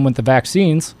targeted them with the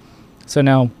vaccines. So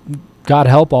now, God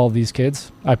help all of these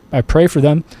kids. I pray for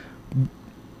them.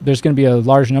 There's going to be a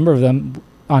large number of them,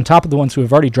 on top of the ones who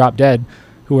have already dropped dead,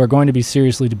 who are going to be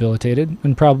seriously debilitated,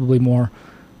 and probably more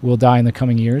will die in the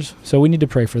coming years. So we need to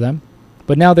pray for them.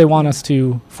 But now they want us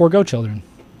to forego children.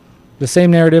 The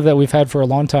same narrative that we've had for a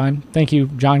long time. Thank you,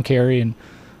 John Kerry, and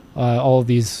all of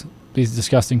these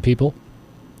disgusting people.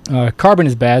 Carbon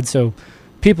is bad, so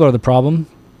people are the problem.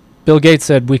 Bill Gates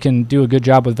said we can do a good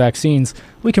job with vaccines.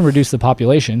 We can reduce the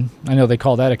population. I know they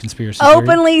call that a conspiracy theory.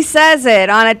 Openly says it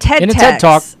on a TED in a TED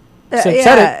Talk.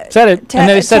 Said it. And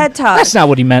they said, TED Talk. That's not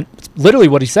what he meant. It's literally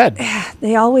what he said.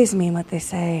 They always mean what they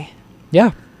say.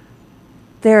 Yeah.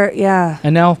 Yeah.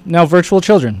 And now virtual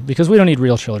children, because we don't need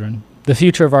real children. The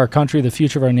future of our country, the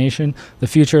future of our nation, the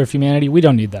future of humanity, we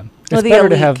don't need them. Well, the better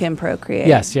elite to have, can procreate.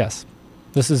 Yes.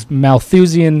 This is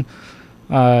Malthusian,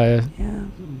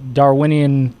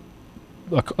 Darwinian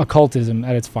occultism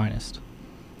at its finest.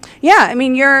 Yeah, I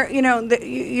mean,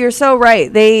 you're so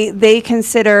right. They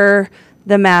consider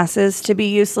the masses to be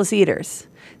useless eaters.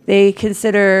 They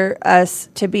consider us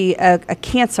to be a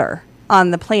cancer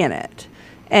on the planet.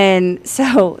 And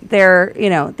so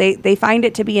they find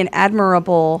it to be an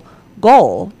admirable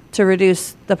goal to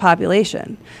reduce the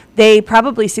population. They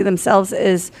probably see themselves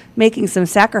as making some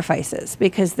sacrifices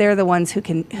because they're the ones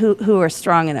who are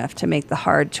strong enough to make the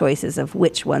hard choices of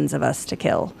which ones of us to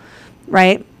kill,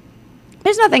 right?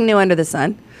 There's nothing new under the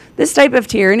sun. This type of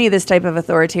tyranny, this type of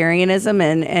authoritarianism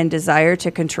and desire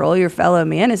to control your fellow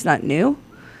man is not new.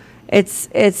 It's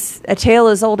a tale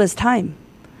as old as time,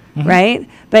 right?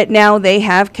 But now they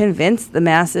have convinced the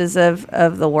masses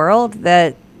of the world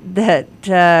that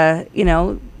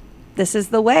this is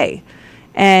the way.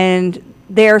 And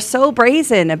they're so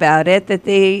brazen about it that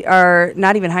they are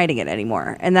not even hiding it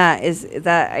anymore. And that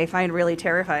I find really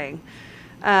terrifying.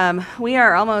 We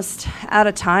are almost out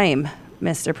of time,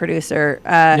 Mr. Producer.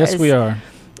 Yes, we are.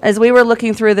 As we were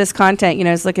looking through this content,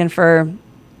 I was looking for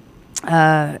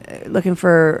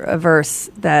a verse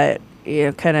that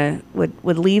kind of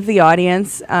would leave the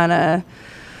audience on a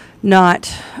not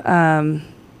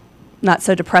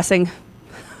so depressing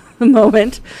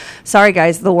moment. Sorry,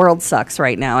 guys, the world sucks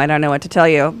right now. I don't know what to tell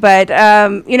you. But,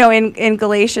 in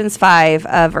Galatians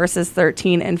 5, verses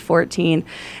 13 and 14,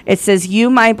 it says,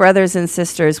 "You, my brothers and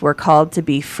sisters, were called to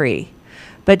be free.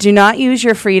 But do not use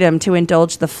your freedom to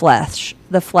indulge the flesh.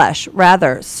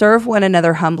 Rather, serve one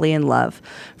another humbly in love.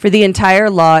 For the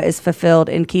entire law is fulfilled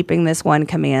in keeping this one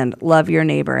command, love your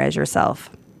neighbor as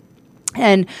yourself."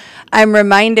 And I'm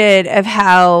reminded of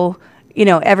how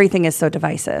everything is so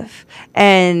divisive.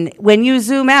 And when you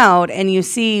zoom out and you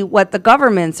see what the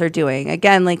governments are doing,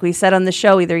 again, like we said on the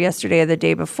show either yesterday or the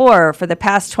day before, for the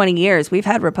past 20 years, we've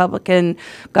had Republican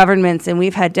governments and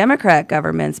we've had Democrat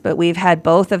governments, but we've had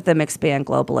both of them expand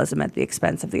globalism at the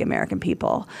expense of the American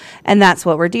people. And that's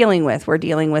what we're dealing with. We're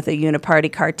dealing with a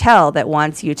uniparty cartel that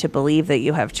wants you to believe that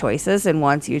you have choices and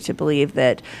wants you to believe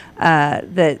that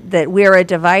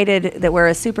we're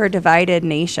a super divided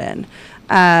nation.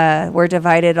 We're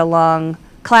divided along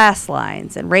class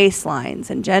lines and race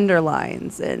lines and gender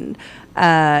lines, and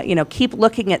keep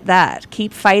looking at that,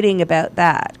 keep fighting about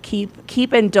that,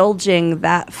 keep indulging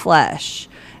that flesh,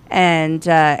 and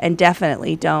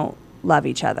definitely don't love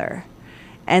each other.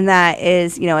 And that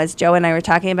is, as Joe and I were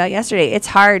talking about yesterday, it's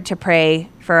hard to pray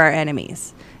for our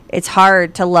enemies. It's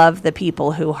hard to love the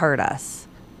people who hurt us,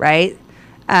 right?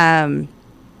 I'm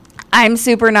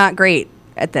super not great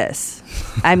at this.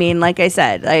 I mean, like I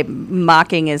said,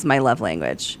 mocking is my love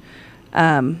language.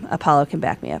 Apollo can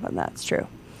back me up on that. It's true.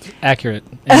 Accurate.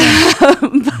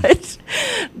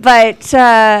 but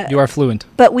you are fluent.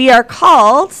 But we are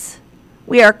called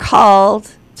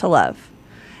to love.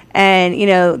 And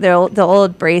the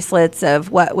old bracelets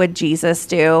of what would Jesus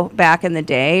do back in the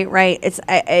day, right?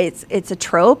 It's a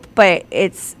trope, but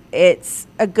it's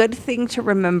a good thing to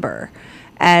remember.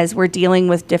 as we're dealing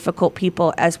with difficult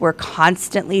people, as we're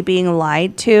constantly being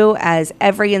lied to, as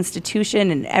every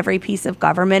institution and every piece of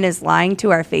government is lying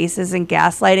to our faces and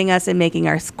gaslighting us and making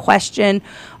us question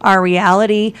our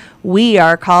reality, we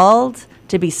are called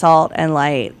to be salt and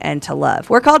light and to love.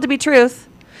 We're called to be truth.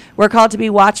 We're called to be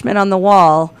watchmen on the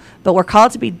wall, but we're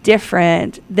called to be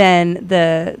different than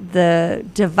the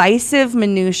divisive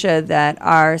minutia that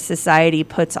our society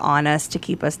puts on us to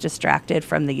keep us distracted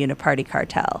from the uniparty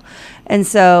cartel. And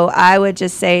so I would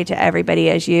just say to everybody,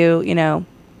 as you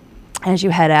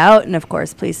head out, and of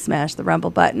course, please smash the Rumble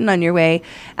button on your way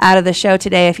out of the show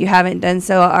today if you haven't done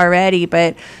so already,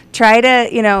 but try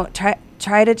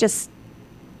to just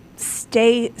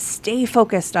stay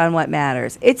focused on what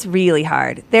matters. It's really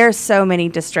hard. There's so many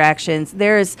distractions.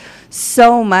 There's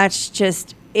so much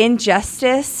just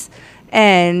injustice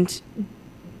and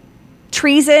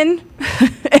treason.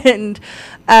 And,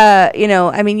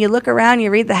 you look around,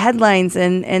 you read the headlines,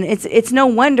 and it's no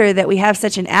wonder that we have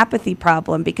such an apathy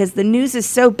problem, because the news is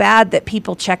so bad that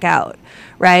people check out,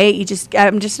 right?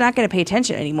 I'm just not going to pay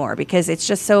attention anymore because it's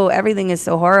just everything is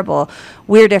so horrible.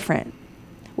 We're different.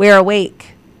 We're awake.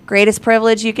 Greatest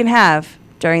privilege you can have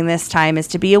during this time is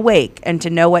to be awake and to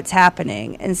know what's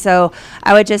happening. And so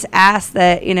I would just ask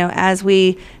that, as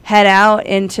we head out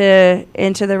into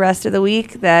the rest of the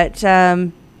week, that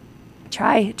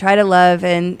try to love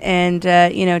and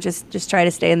just try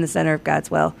to stay in the center of God's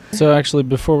will. So actually,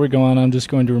 before we go on, I'm just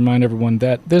going to remind everyone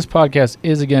that this podcast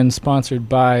is again sponsored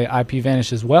by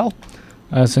IPVanish as well,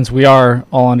 since we are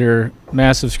all under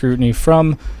massive scrutiny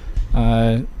from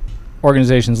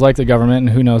organizations like the government, and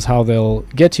who knows how they'll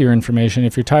get to your information.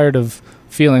 If you're tired of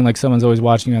feeling like someone's always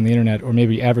watching you on the internet, or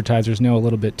maybe advertisers know a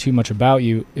little bit too much about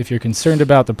you, if you're concerned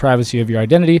about the privacy of your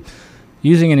identity,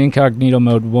 using an incognito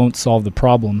mode won't solve the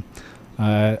problem.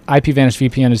 IPVanish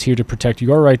VPN is here to protect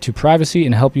your right to privacy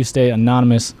and help you stay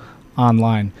anonymous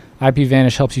online.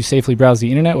 IPVanish helps you safely browse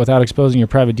the internet without exposing your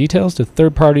private details to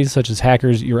third parties such as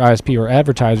hackers, your ISP, or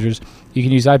advertisers. You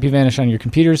can use IPVanish on your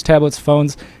computers, tablets,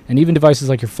 phones, and even devices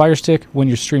like your Fire Stick when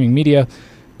you're streaming media.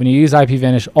 When you use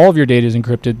IPVanish, all of your data is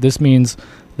encrypted. This means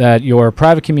that your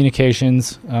private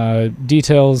communications,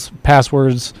 details,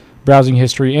 passwords, browsing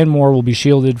history, and more will be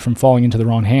shielded from falling into the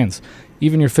wrong hands.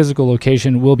 Even your physical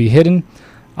location will be hidden.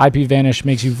 IPVanish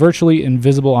makes you virtually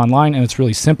invisible online, and it's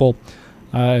really simple.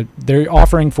 They're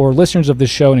offering for listeners of this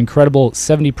show an incredible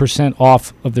 70%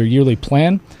 off of their yearly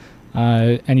plan.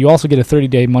 And you also get a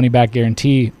 30-day money-back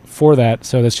guarantee for that.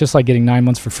 So that's just like getting 9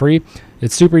 months for free.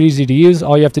 It's super easy to use.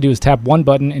 All you have to do is tap one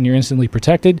button and you're instantly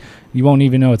protected. You won't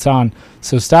even know it's on.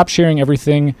 So stop sharing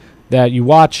everything that you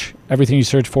watch, everything you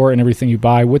search for, and everything you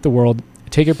buy with the world.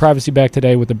 Take your privacy back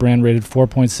today with the brand rated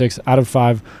 4.6 out of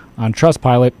 5 on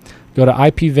Trustpilot. Go to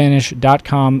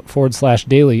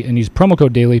ipvanish.com/daily and use promo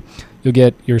code daily. You'll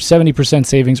get your 70%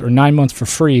 savings or 9 months for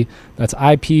free. That's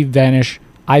IPVanish,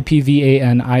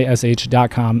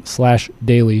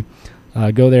 IPVanish.com/daily.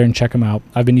 Go there and check them out.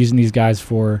 I've been using these guys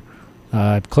for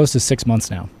close to 6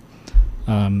 months now.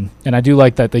 And I do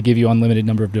like that they give you unlimited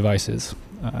number of devices.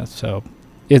 So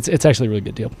it's actually a really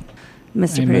good deal.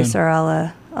 Mr. Amen. Producer,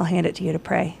 I'll hand it to you to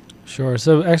pray. Sure.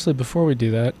 So actually, before we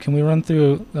do that, can we run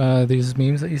through these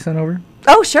memes that you sent over?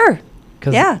 Oh, sure.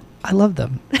 Yeah. I love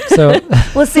them. So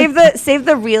we'll save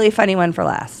the really funny one for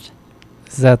last.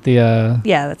 Is that the...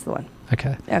 Yeah, that's the one.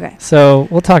 Okay. Okay. So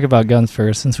we'll talk about guns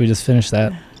first, since we just finished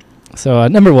that. So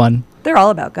number one. They're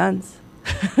all about guns.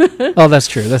 Oh, that's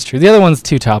true. That's true. The other one's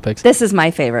two topics. This is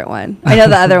my favorite one. I know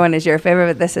the other one is your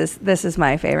favorite, but this is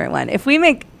my favorite one. If we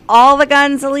make all the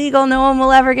guns illegal, no one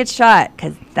will ever get shot,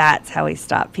 because that's how we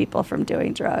stop people from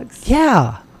doing drugs.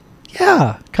 Yeah.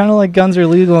 Yeah. Kind of like guns are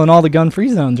illegal in all the gun-free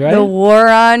zones, right? The war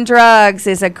on drugs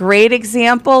is a great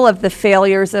example of the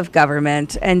failures of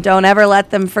government, and don't ever let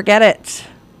them forget it.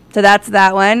 So that's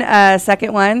that one.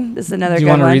 Second one. This is another good one. Do you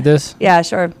want to read this? Yeah,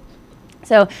 sure.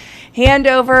 So, hand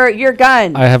over your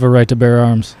gun. I have a right to bear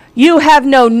arms. You have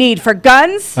no need for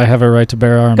guns. I have a right to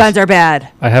bear arms. Guns are bad.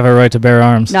 I have a right to bear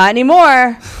arms. Not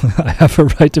anymore. I have a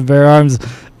right to bear arms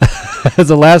as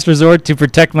a last resort to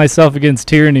protect myself against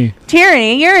tyranny.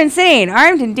 Tyranny? You're insane.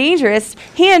 Armed and dangerous.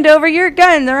 Hand over your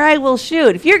guns or I will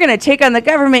shoot. If you're going to take on the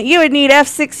government, you would need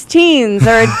F-16s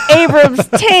or an Abrams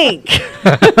tank.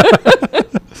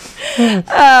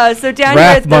 So down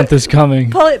Wrath here, month is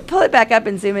coming. Pull it back up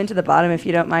and zoom into the bottom if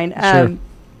you don't mind. Sure.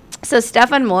 So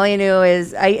Stefan Molyneux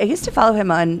is, I used to follow him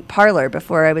on Parler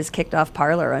before I was kicked off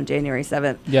Parler on January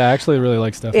 7th. Yeah, I actually really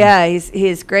like Stefan. Yeah,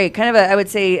 he's great. Kind of I would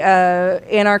say,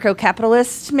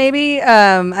 anarcho-capitalist, maybe.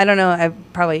 I don't know. I'm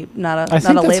probably not a I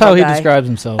think not a that's label how he guy. describes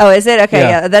himself. Oh, is it? Okay,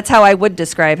 yeah. That's how I would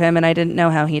describe him, and I didn't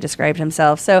know how he described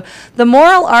himself. So the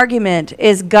moral argument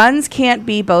is guns can't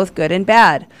be both good and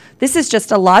bad. This is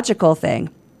just a logical thing.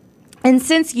 And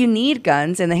since you need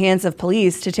guns in the hands of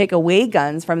police to take away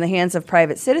guns from the hands of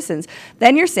private citizens,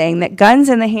 then you're saying that guns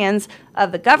in the hands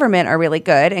of the government are really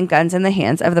good and guns in the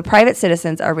hands of the private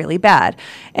citizens are really bad.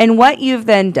 And what you've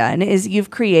then done is you've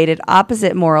created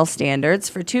opposite moral standards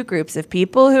for two groups of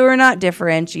people who are not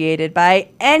differentiated by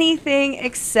anything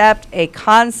except a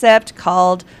concept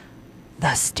called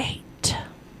the state.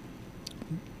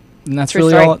 And that's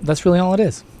really all it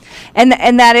is. And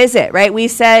that is it, right? We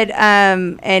said,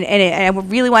 and I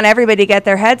really want everybody to get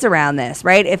their heads around this,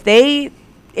 right? If they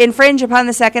infringe upon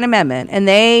the Second Amendment and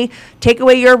they take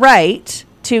away your right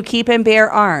to keep and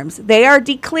bear arms, they are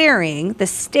declaring, the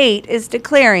state is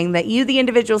declaring that you, the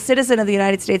individual citizen of the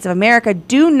United States of America,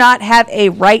 do not have a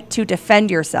right to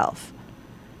defend yourself.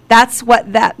 That's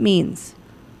what that means.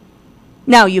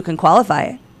 Now, you can qualify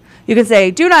it. You can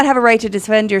say, do not have a right to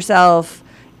defend yourself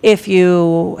if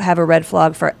you have a red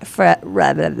flag for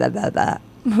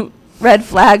red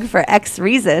flag for X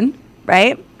reason,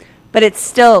 right? But it's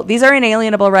still, these are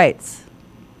inalienable rights.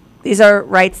 These are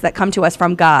rights that come to us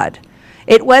from God.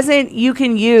 It wasn't, you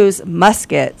can use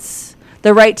muskets,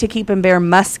 the right to keep and bear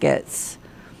muskets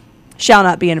shall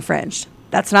not be infringed.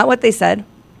 That's not what they said.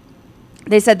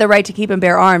 They said the right to keep and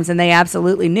bear arms, and they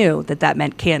absolutely knew that that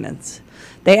meant cannons.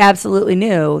 They absolutely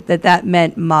knew that that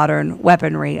meant modern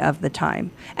weaponry of the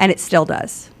time, and it still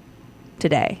does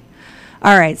today.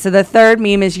 All right, so the third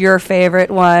meme is your favorite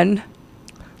one.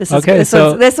 This one's going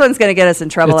to get us in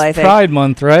trouble, I think. It's Pride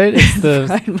Month, right? It's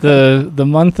the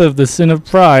month of the sin of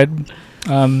pride.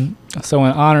 So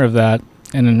in honor of that,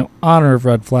 and in honor of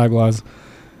red flag laws,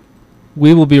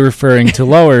 we will be referring to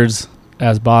lowers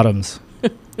as bottoms.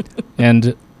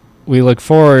 And we look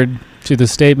forward to the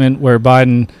statement where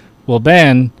Biden will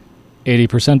ban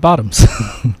 80% bottoms.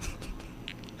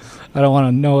 I don't want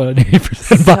to know what an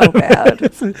 80% bottom bad.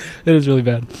 It is really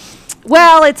bad.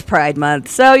 Well, it's Pride Month,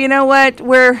 so you know what?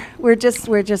 We're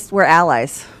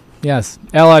allies. Yes,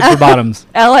 allies for bottoms.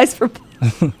 Allies for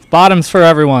bottoms for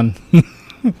everyone.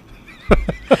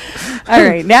 All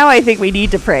right, now I think we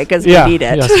need to pray because we need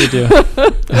it. Yes, we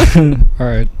do. All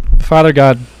right, Father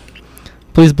God,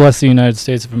 please bless the United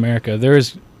States of America. There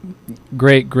is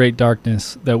great, great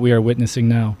darkness that we are witnessing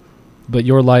now, but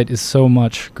your light is so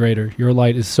much greater. Your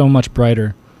light is so much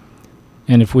brighter,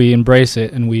 and if we embrace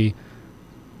it and we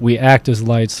act as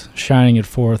lights, shining it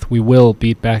forth, we will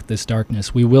beat back this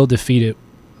darkness. We will defeat it.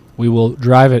 We will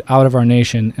drive it out of our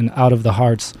nation and out of the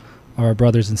hearts of our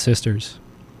brothers and sisters.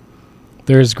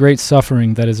 There is great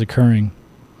suffering that is occurring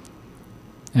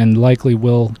and likely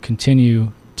will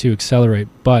continue to accelerate,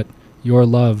 but your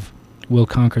love will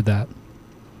conquer that.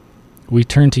 We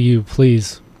turn to you,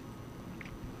 please.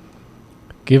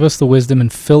 Give us the wisdom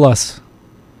and fill us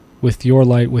with your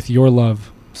light, with your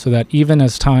love, so that even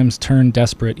as times turn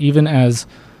desperate, even as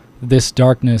this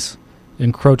darkness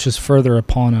encroaches further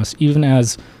upon us, even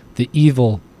as the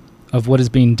evil of what is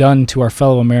being done to our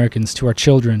fellow Americans, to our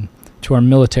children, to our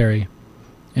military,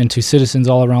 and to citizens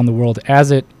all around the world,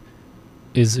 as it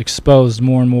is exposed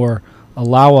more and more,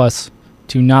 allow us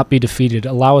to not be defeated,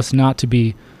 allow us not to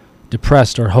be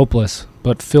depressed or hopeless,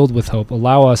 but filled with hope.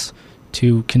 Allow us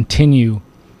to continue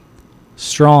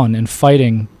strong and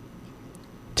fighting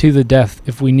to the death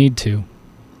if we need to,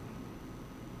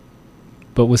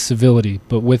 but with civility,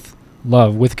 but with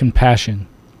love, with compassion.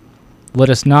 Let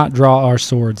us not draw our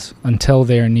swords until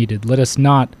they are needed. Let us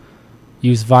not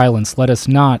use violence. Let us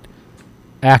not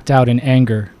act out in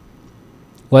anger.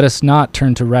 Let us not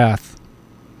turn to wrath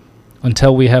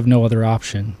until we have no other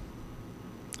option.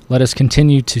 Let us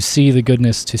continue to see the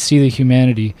goodness, to see the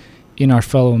humanity in our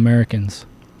fellow Americans,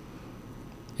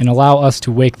 and allow us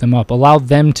to wake them up. Allow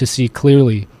them to see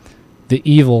clearly the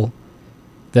evil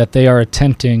that they are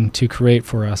attempting to create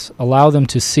for us. Allow them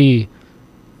to see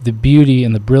the beauty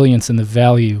and the brilliance and the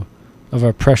value of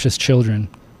our precious children,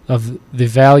 of the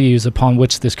values upon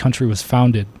which this country was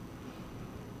founded.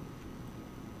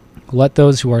 Let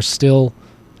those who are still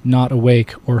not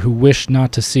awake or who wish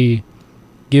not to see,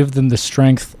 give them the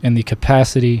strength and the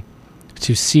capacity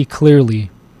to see clearly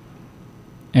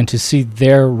and to see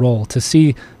their role, to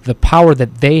see the power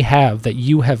that they have, that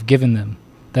you have given them,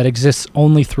 that exists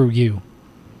only through you.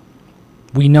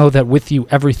 We know that with you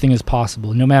everything is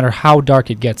possible, no matter how dark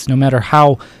it gets, no matter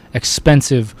how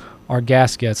expensive our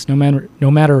gas gets, no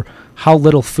matter how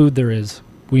little food there is,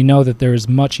 we know that there is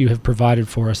much you have provided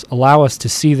for us. Allow us to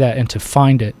see that and to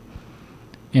find it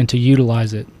and to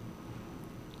utilize it.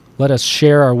 Let us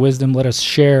share our wisdom. Let us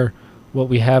share what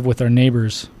we have with our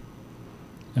neighbors,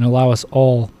 and allow us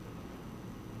all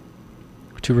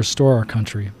to restore our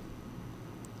country.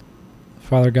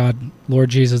 Father God, Lord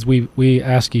Jesus, we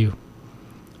ask you,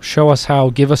 show us how,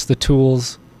 give us the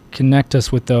tools, connect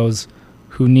us with those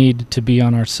who need to be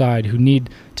on our side, who need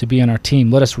to be on our team.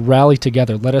 Let us rally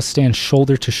together. Let us stand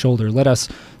shoulder to shoulder. Let us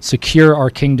secure our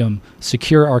kingdom,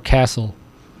 secure our castle.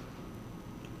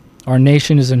 Our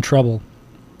nation is in trouble,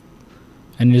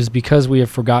 and it is because we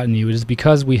have forgotten you. It is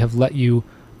because we have let you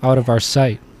out of our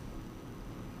sight.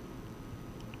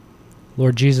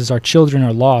 Lord Jesus, our children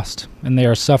are lost, and they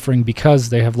are suffering because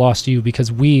they have lost you,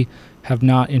 because we have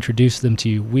not introduced them to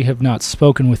you. We have not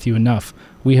spoken with you enough.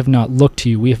 We have not looked to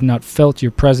you. We have not felt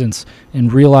your presence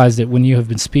and realized it when you have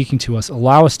been speaking to us.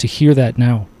 Allow us to hear that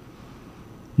now.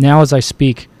 Now as I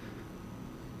speak,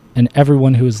 and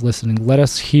everyone who is listening, let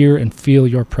us hear and feel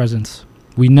your presence.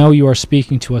 We know you are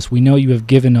speaking to us. We know you have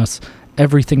given us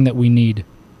everything that we need.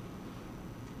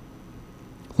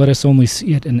 Let us only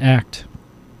see it and act.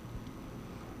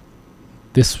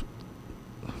 This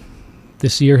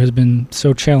year has been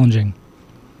so challenging,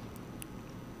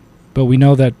 but we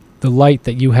know that the light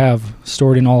that you have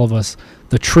stored in all of us,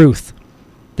 the truth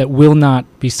that will not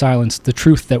be silenced, the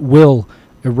truth that will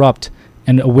erupt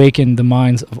and awaken the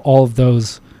minds of all of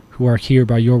those who are here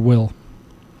by your will.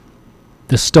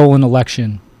 The stolen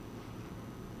election,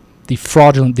 the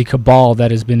fraudulent, the cabal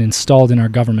that has been installed in our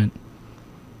government,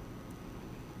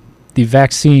 the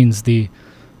vaccines, the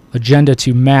agenda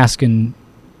to mask and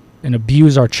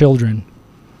abuse our children,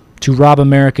 to rob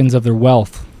Americans of their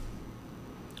wealth,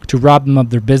 to rob them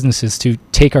of their businesses, to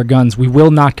take our guns. We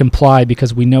will not comply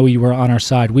because we know you are on our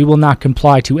side. We will not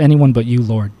comply to anyone but you,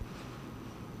 Lord.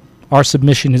 Our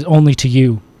submission is only to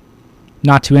you,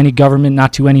 not to any government,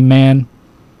 not to any man,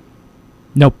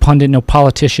 no pundit, no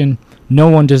politician. No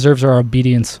one deserves our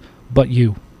obedience but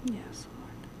you. Yes,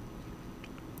 Lord.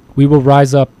 We will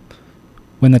rise up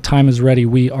when the time is ready.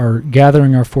 We are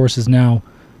gathering our forces now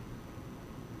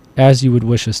as you would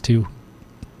wish us to.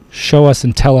 Show us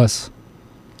and tell us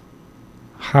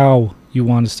how you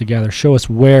want us to gather. Show us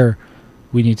where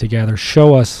we need to gather.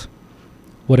 Show us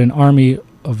what an army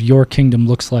of your kingdom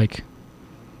looks like,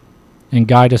 and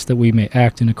guide us that we may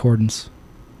act in accordance.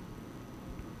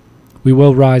 We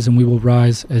will rise, and we will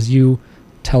rise as you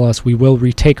tell us. We will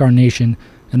retake our nation,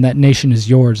 and that nation is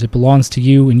yours. It belongs to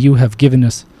you, and you have given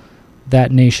us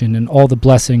that nation and all the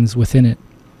blessings within it.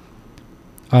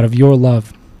 Out of your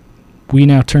love, we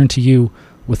now turn to you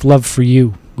with love for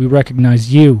you. We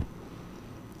recognize you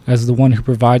as the one who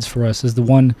provides for us, as the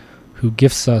one who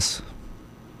gifts us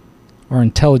our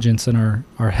intelligence and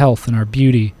our health and our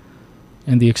beauty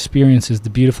and the experiences, the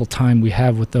beautiful time we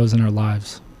have with those in our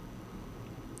lives.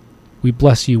 We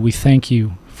bless you. We thank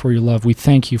you for your love. We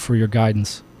thank you for your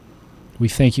guidance. We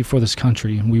thank you for this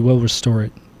country, and we will restore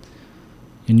it.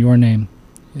 In your name,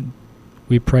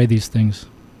 we pray these things.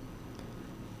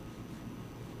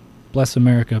 Bless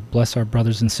America. Bless our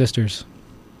brothers and sisters.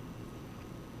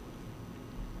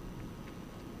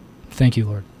 Thank you,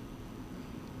 Lord.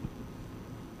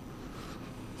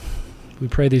 We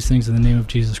pray these things in the name of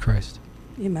Jesus Christ.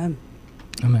 Amen.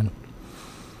 Amen.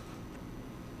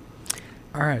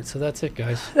 All right, so that's it,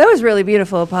 guys. That was really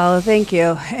beautiful, Apollo. Thank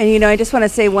you. And, I just want to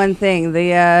say one thing.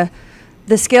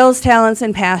 The skills, talents,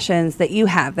 and passions that you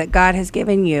have, that God has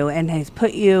given you and has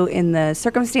put you in the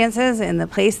circumstances and the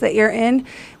place that you're in,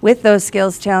 with those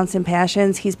skills, talents, and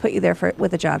passions, he's put you there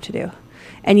with a job to do.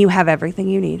 And you have everything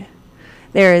you need.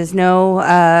 There is no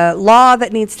law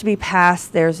that needs to be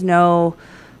passed. There's no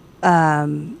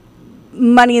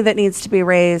money that needs to be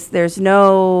raised. There's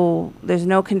no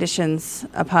conditions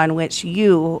upon which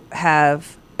you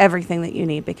have everything that you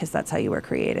need, because that's how you were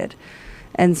created.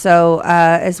 And so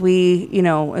as we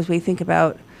think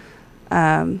about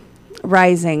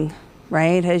rising,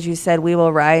 right? As you said, we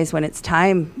will rise when it's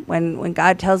time. When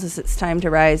God tells us it's time to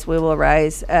rise, we will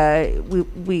rise.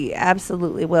 We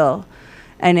absolutely will.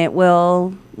 And it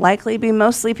will likely be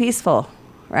mostly peaceful,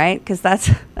 right? Because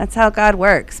that's how God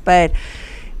works. But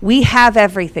we have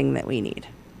everything that we need.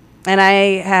 And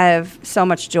I have so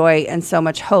much joy and so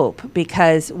much hope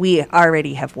because we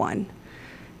already have won.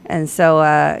 And so,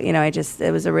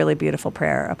 it was a really beautiful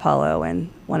prayer, Apollo,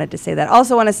 and wanted to say that.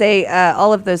 Also want to say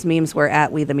all of those memes were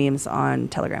at We the Memes on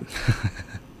Telegram.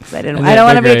 I don't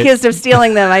want to be accused of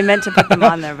stealing them. I meant to put them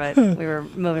on there, but we were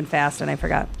moving fast and I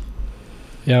forgot.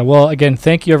 Yeah, well, again,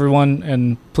 thank you, everyone,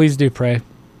 and please do pray.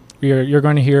 You're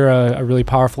going to hear a really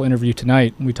powerful interview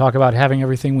tonight. We talk about having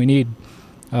everything we need.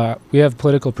 We have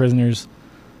political prisoners,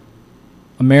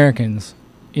 Americans,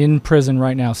 in prison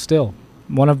right now still.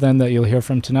 One of them that you'll hear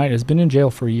from tonight has been in jail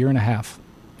for 1.5 years.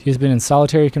 He has been in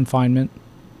solitary confinement.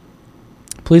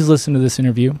 Please listen to this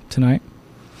interview tonight.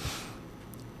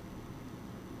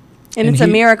 And it's a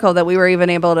miracle that we were even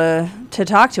able to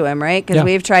talk to him, right? Because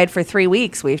we've tried for 3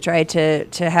 weeks. We've tried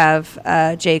to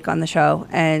have Jake on the show.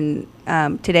 And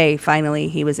today, finally,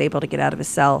 he was able to get out of his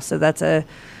cell. So that's a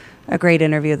great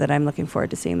interview that I'm looking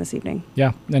forward to seeing this evening.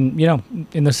 Yeah. And,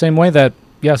 in the same way that,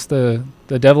 yes, the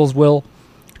devils will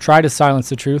try to silence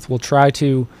the truth, will try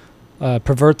to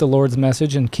pervert the Lord's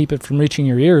message and keep it from reaching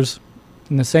your ears.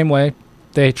 In the same way,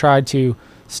 they tried to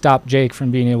stop Jake from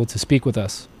being able to speak with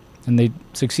us. And they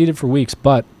succeeded for weeks,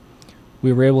 but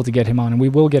we were able to get him on, and we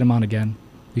will get him on again,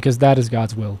 because that is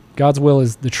God's will. God's will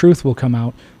is the truth will come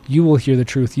out. You will hear the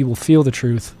truth. You will feel the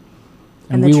truth.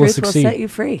 And we will succeed. The truth will set you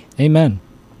free. Amen.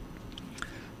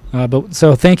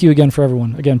 So thank you again for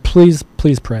everyone. Again, please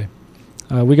pray.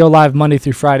 We go live Monday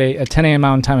through Friday at 10 a.m.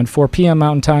 Mountain Time and 4 p.m.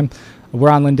 Mountain Time.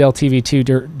 We're on Lindell TV too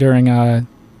during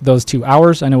those 2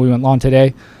 hours. I know we went long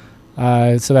today.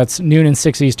 So that's noon and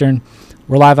 6 Eastern.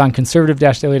 We're live on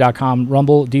conservative-daily.com,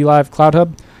 Rumble, DLive,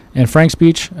 CloudHub, and Frank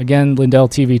Speech. Again, Lindell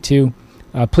TV 2.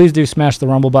 Please do smash the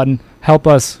Rumble button. Help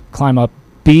us climb up.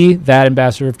 Be that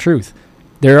ambassador of truth.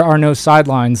 There are no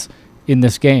sidelines in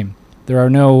this game.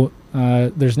 There's no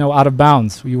out of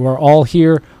bounds. You are all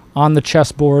here on the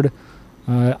chessboard,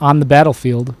 on the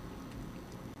battlefield,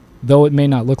 though it may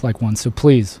not look like one. So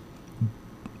please,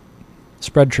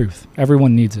 spread truth.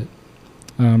 Everyone needs it.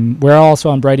 We're also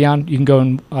on Brighteon. You can go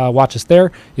and watch us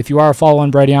there. If you are a follower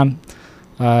on Brighteon,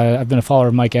 I've been a follower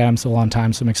of Mike Adams for a long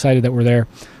time, so I'm excited that we're there.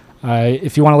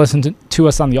 If you want to listen to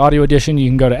us on the audio edition, you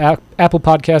can go to Apple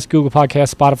Podcasts, Google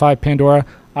Podcasts, Spotify, Pandora,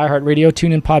 iHeartRadio,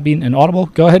 TuneIn, Podbean, and Audible.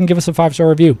 Go ahead and give us a 5-star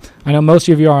review. I know most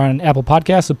of you are on Apple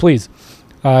Podcasts, so please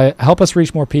help us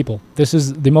reach more people. This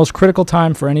is the most critical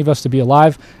time for any of us to be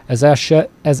alive. As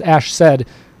Ash said,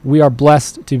 we are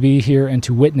blessed to be here and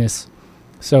to witness.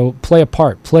 So play a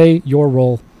part. Play your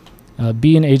role.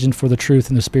 Be an agent for the truth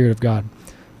and the Spirit of God.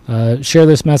 Share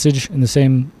this message in the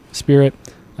same spirit.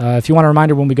 If you want a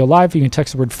reminder when we go live, you can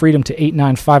text the word freedom to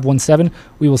 89517.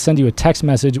 We will send you a text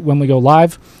message when we go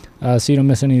live so you don't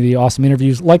miss any of the awesome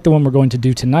interviews like the one we're going to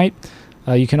do tonight.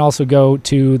 You can also go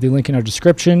to the link in our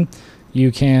description.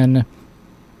 You can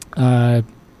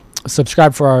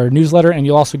subscribe for our newsletter, and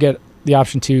you'll also get the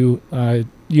option to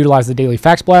utilize the daily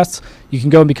fax blasts. You can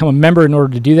go and become a member in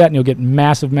order to do that, and you'll get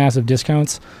massive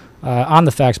discounts on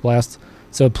the fax blasts.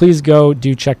 So please go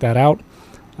do check that out.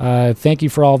 Thank you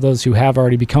for all of those who have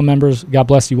already become members. God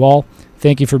bless you all.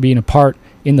 Thank you for being a part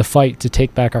in the fight to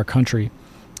take back our country.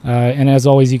 And as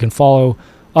always, you can follow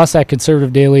us at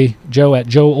Conservative Daily, Joe at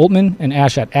Joe Oltman, and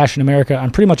Ash at Ash in America on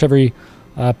pretty much every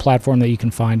platform that you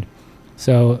can find.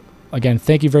 So again,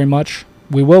 thank you very much.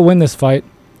 We will win this fight.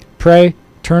 Pray,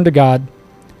 turn to God,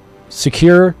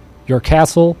 secure your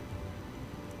castle,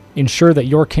 ensure that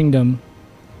your kingdom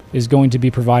is going to be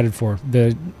provided for.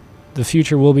 The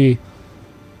future will be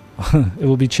it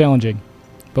will be challenging,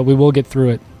 but we will get through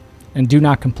it. And do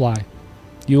not comply.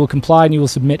 You will comply and you will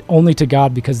submit only to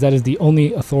God, because that is the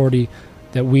only authority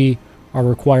that we are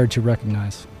required to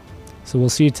recognize. So we'll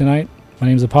see you tonight. My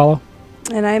name is Apollo.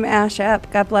 And I'm Ash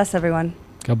Epp. God bless everyone.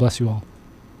 God bless you all.